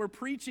Barnabas were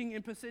preaching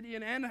in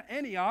Pisidian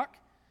Antioch.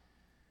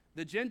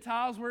 The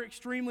Gentiles were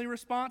extremely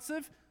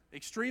responsive,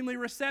 extremely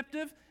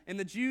receptive, and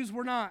the Jews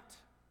were not.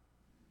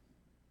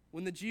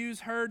 When the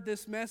Jews heard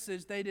this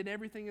message, they did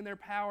everything in their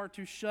power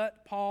to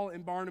shut Paul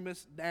and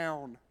Barnabas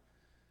down.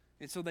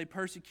 And so they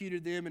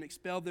persecuted them and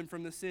expelled them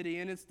from the city.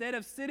 And instead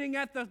of sitting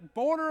at the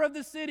border of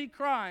the city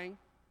crying,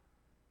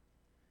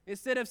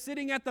 Instead of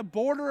sitting at the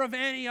border of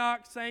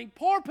Antioch saying,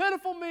 "Poor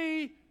pitiful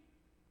me,"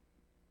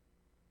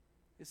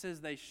 it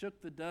says they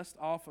shook the dust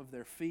off of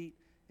their feet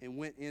and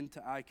went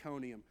into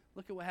Iconium.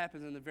 Look at what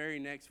happens in the very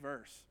next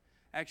verse.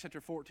 Acts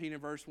chapter 14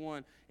 and verse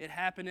 1. It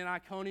happened in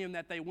Iconium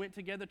that they went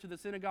together to the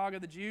synagogue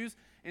of the Jews,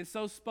 and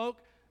so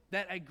spoke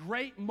that a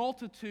great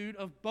multitude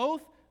of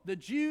both the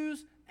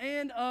Jews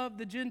and of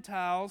the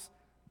Gentiles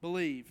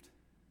believed.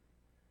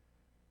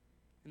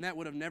 And that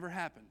would have never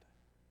happened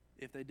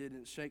if they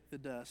didn't shake the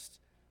dust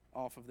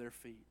off of their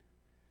feet.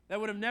 That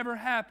would have never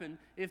happened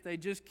if they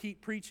just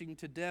keep preaching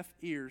to deaf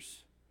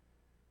ears.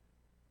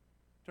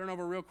 Turn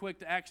over real quick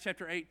to Acts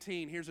chapter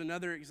 18. Here's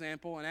another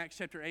example in Acts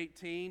chapter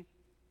 18.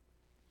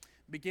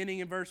 Beginning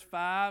in verse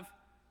 5,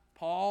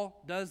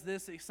 Paul does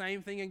this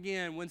same thing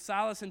again. When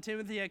Silas and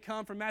Timothy had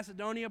come from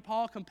Macedonia,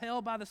 Paul,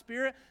 compelled by the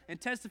Spirit, and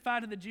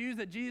testified to the Jews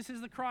that Jesus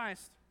is the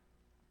Christ.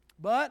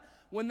 But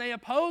when they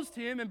opposed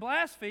him and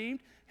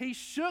blasphemed, he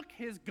shook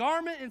his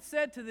garment and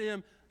said to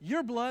them,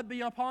 "Your blood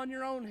be upon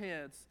your own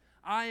heads.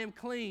 I am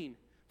clean.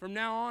 From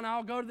now on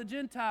I'll go to the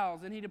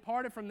Gentiles." And he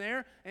departed from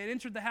there and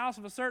entered the house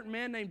of a certain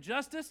man named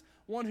Justus,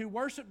 one who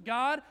worshiped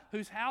God,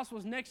 whose house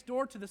was next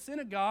door to the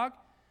synagogue.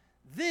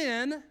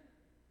 Then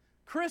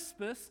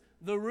Crispus,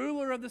 the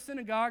ruler of the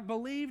synagogue,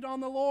 believed on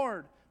the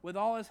Lord with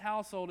all his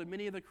household, and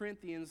many of the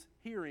Corinthians,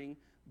 hearing,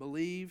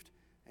 believed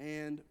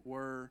and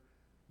were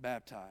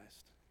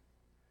baptized.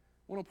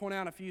 I want to point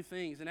out a few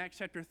things. In Acts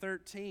chapter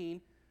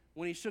 13,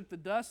 when he shook the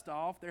dust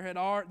off, they had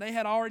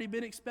already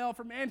been expelled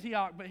from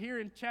Antioch. But here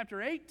in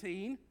chapter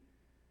 18,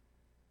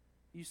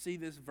 you see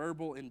this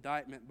verbal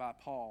indictment by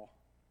Paul.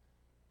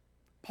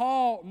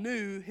 Paul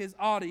knew his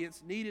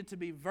audience needed to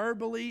be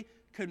verbally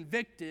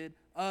convicted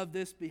of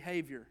this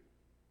behavior.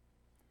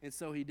 And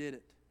so he did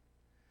it.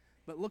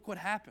 But look what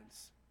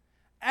happens.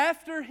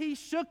 After he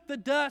shook the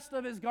dust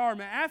of his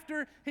garment,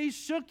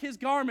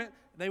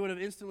 they would have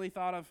instantly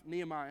thought of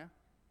Nehemiah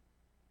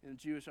in a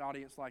Jewish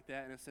audience like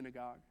that in a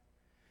synagogue.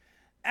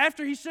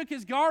 After he shook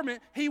his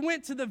garment, he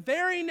went to the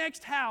very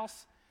next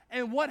house,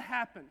 and what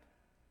happened?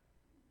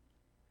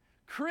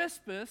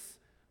 Crispus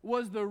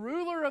was the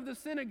ruler of the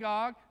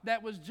synagogue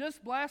that was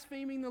just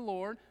blaspheming the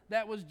Lord,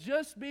 that was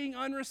just being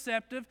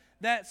unreceptive,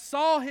 that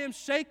saw him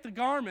shake the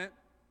garment.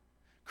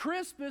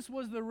 Crispus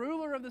was the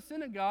ruler of the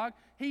synagogue.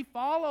 He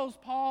follows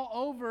Paul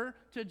over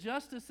to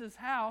Justus's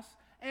house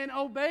and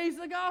obeys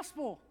the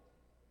gospel.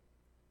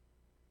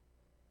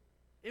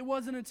 It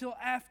wasn't until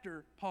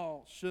after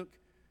Paul shook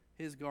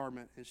his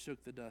garment and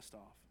shook the dust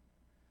off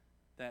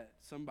that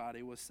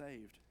somebody was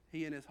saved.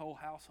 He and his whole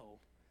household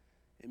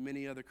and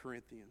many other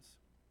Corinthians.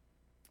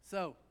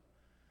 So,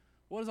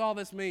 what does all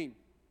this mean?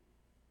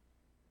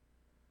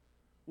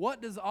 What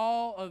does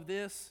all of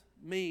this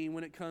mean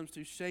when it comes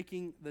to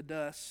shaking the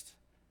dust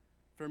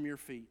from your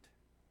feet?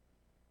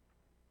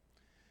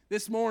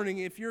 This morning,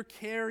 if you're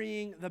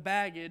carrying the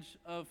baggage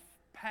of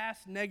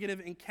past negative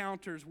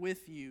encounters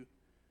with you,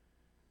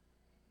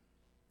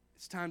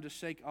 it's time to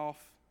shake off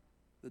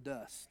the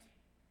dust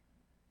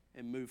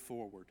and move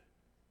forward.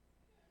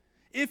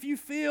 If you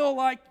feel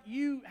like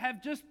you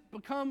have just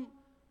become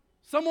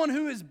someone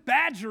who is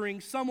badgering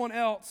someone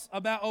else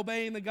about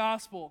obeying the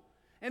gospel,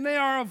 and they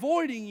are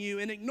avoiding you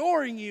and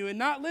ignoring you and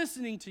not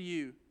listening to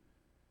you,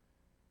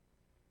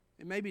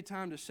 it may be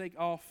time to shake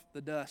off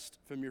the dust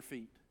from your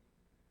feet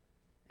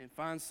and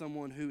find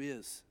someone who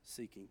is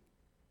seeking.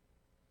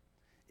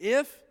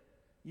 If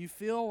you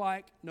feel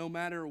like no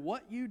matter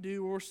what you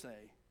do or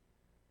say,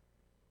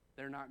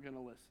 they're not going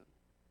to listen,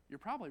 you're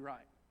probably right.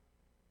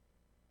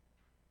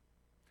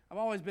 I've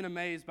always been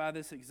amazed by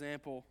this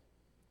example.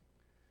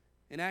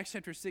 In Acts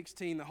chapter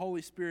 16, the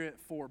Holy Spirit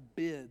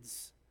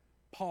forbids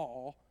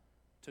Paul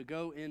to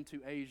go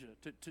into Asia,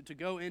 to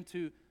go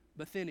into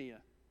Bithynia.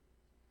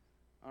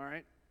 All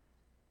right?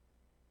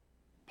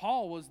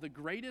 Paul was the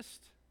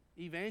greatest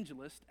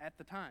evangelist at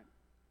the time.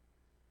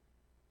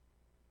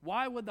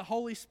 Why would the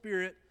Holy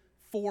Spirit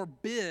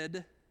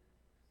forbid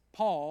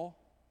Paul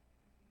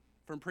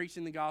from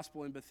preaching the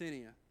gospel in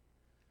Bithynia?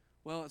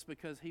 Well, it's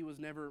because he was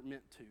never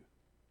meant to.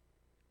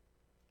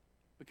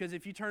 Because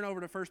if you turn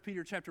over to 1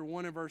 Peter chapter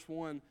 1 and verse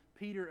 1,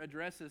 Peter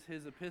addresses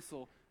his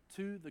epistle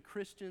to the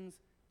Christians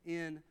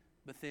in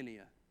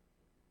Bithynia.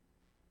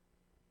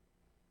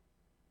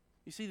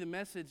 You see, the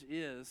message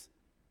is,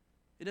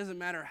 it doesn't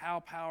matter how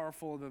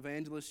powerful of an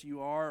evangelist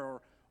you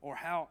are or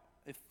how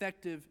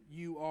effective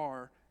you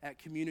are at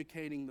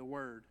communicating the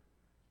word.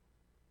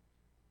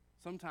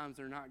 Sometimes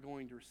they're not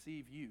going to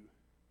receive you,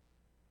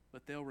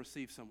 but they'll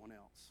receive someone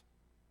else.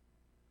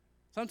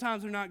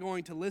 Sometimes they're not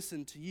going to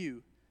listen to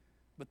you,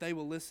 but they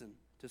will listen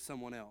to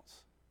someone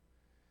else.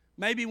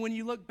 Maybe when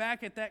you look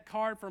back at that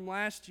card from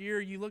last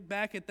year, you look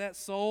back at that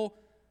soul,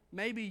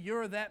 maybe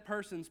you're that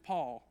person's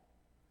Paul,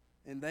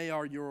 and they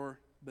are your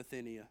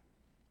Bithynia.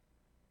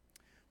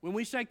 When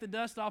we shake the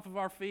dust off of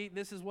our feet,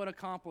 this is what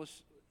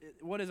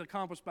is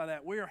accomplished by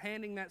that. We are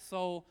handing that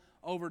soul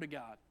over to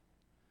God.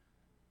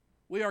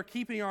 We are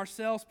keeping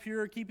ourselves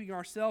pure, keeping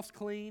ourselves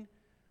clean.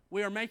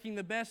 We are making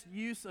the best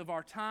use of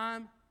our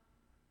time.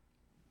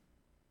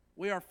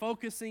 We are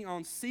focusing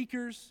on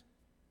seekers.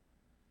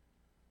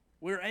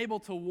 We're able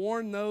to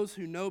warn those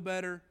who know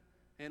better.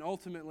 And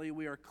ultimately,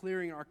 we are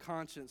clearing our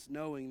conscience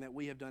knowing that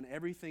we have done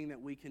everything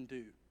that we can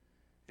do.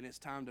 And it's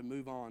time to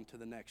move on to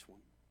the next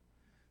one.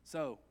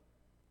 So,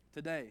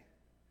 today,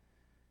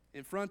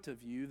 in front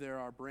of you, there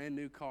are brand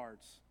new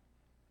cards.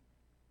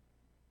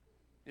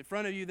 In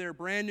front of you, there are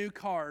brand new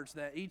cards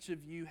that each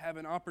of you have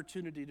an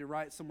opportunity to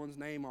write someone's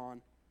name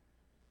on.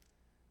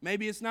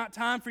 Maybe it's not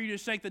time for you to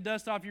shake the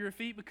dust off your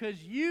feet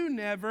because you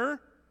never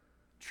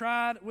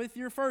tried with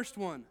your first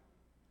one.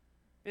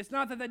 It's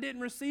not that they didn't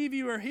receive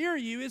you or hear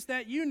you, it's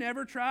that you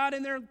never tried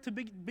to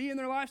be in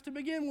their lives to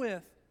begin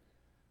with.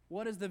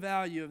 What is the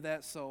value of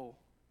that soul?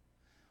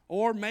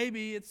 Or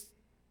maybe it's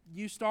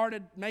you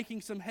started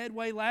making some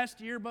headway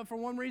last year, but for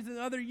one reason or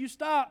the other, you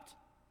stopped.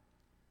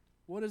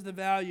 What is the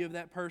value of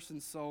that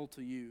person's soul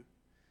to you?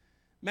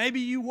 Maybe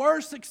you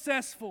were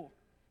successful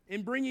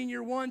in bringing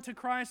your one to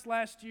Christ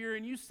last year,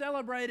 and you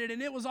celebrated,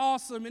 and it was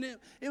awesome, and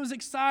it was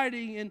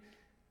exciting,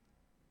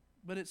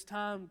 but it's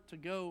time to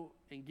go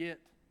and get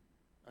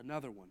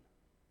another one.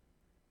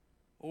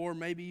 Or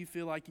maybe you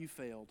feel like you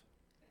failed.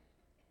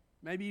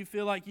 Maybe you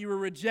feel like you were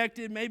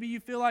rejected. Maybe you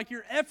feel like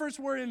your efforts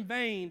were in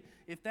vain.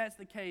 If that's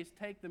the case,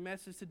 take the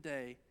message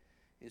today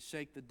and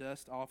shake the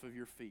dust off of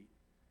your feet.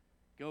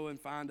 Go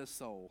and find a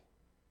soul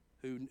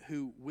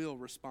who will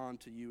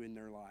respond to you in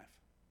their life.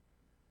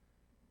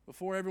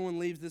 Before everyone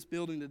leaves this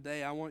building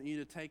today, I want you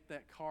to take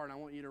that card and I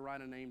want you to write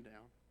a name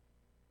down.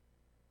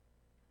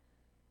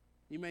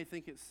 You may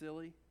think it's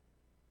silly,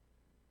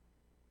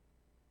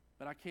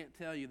 but I can't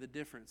tell you the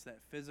difference that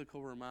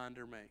physical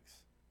reminder makes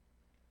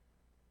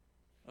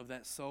of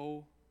that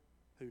soul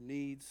who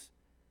needs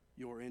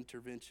your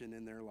intervention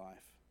in their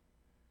life.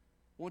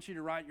 I want you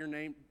to write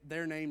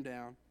their name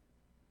down.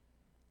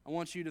 I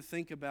want you to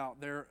think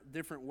about their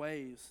different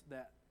ways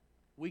that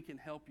we can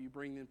help you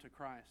bring them to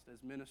Christ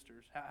as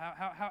ministers.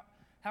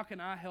 How can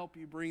I help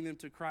you bring them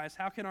to Christ?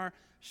 How can our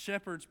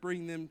shepherds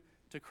bring them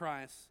to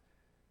Christ?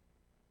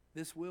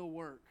 This will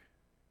work.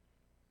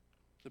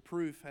 The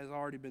proof has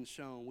already been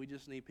shown. We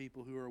just need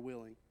people who are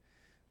willing.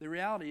 The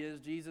reality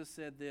is, Jesus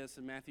said this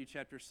in Matthew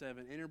chapter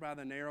 7, "Enter by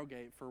the narrow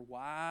gate, for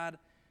wide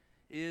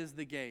is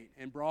the gate,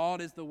 and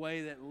broad is the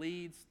way that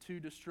leads to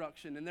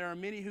destruction. And there are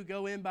many who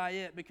go in by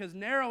it, because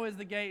narrow is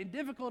the gate, and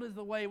difficult is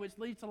the way which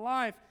leads to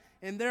life,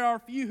 and there are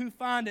few who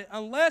find it."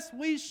 Unless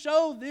we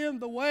show them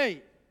the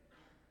way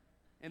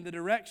and the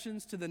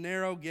directions to the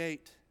narrow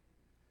gate,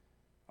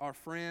 our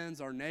friends,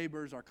 our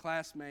neighbors, our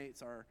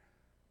classmates, our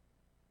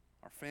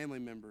family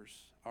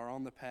members are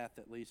on the path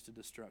that leads to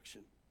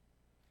destruction.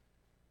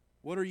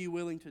 What are you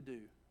willing to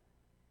do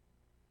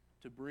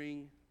to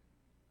bring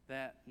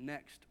that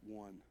next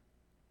one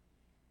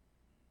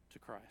to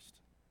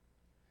Christ?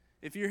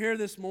 If you're here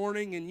this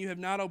morning and you have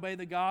not obeyed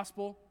the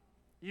gospel,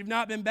 you've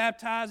not been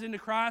baptized into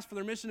Christ for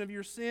the remission of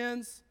your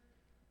sins,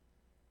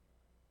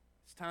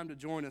 it's time to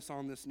join us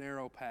on this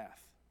narrow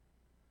path.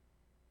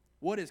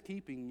 What is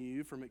keeping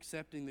you from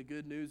accepting the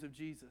good news of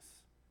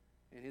Jesus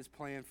and His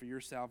plan for your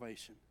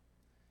salvation?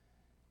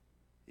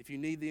 If you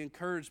need the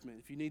encouragement,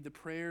 if you need the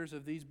prayers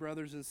of these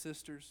brothers and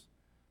sisters,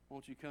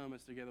 won't you come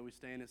as together we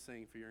stand and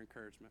sing for your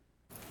encouragement?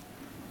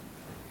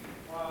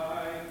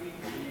 Why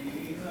keep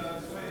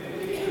Jesus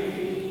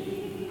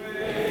waiting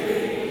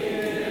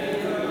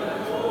in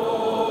the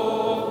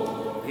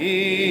cold?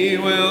 He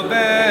will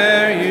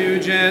bear you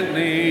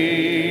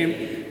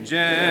gently,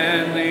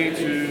 gently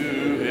to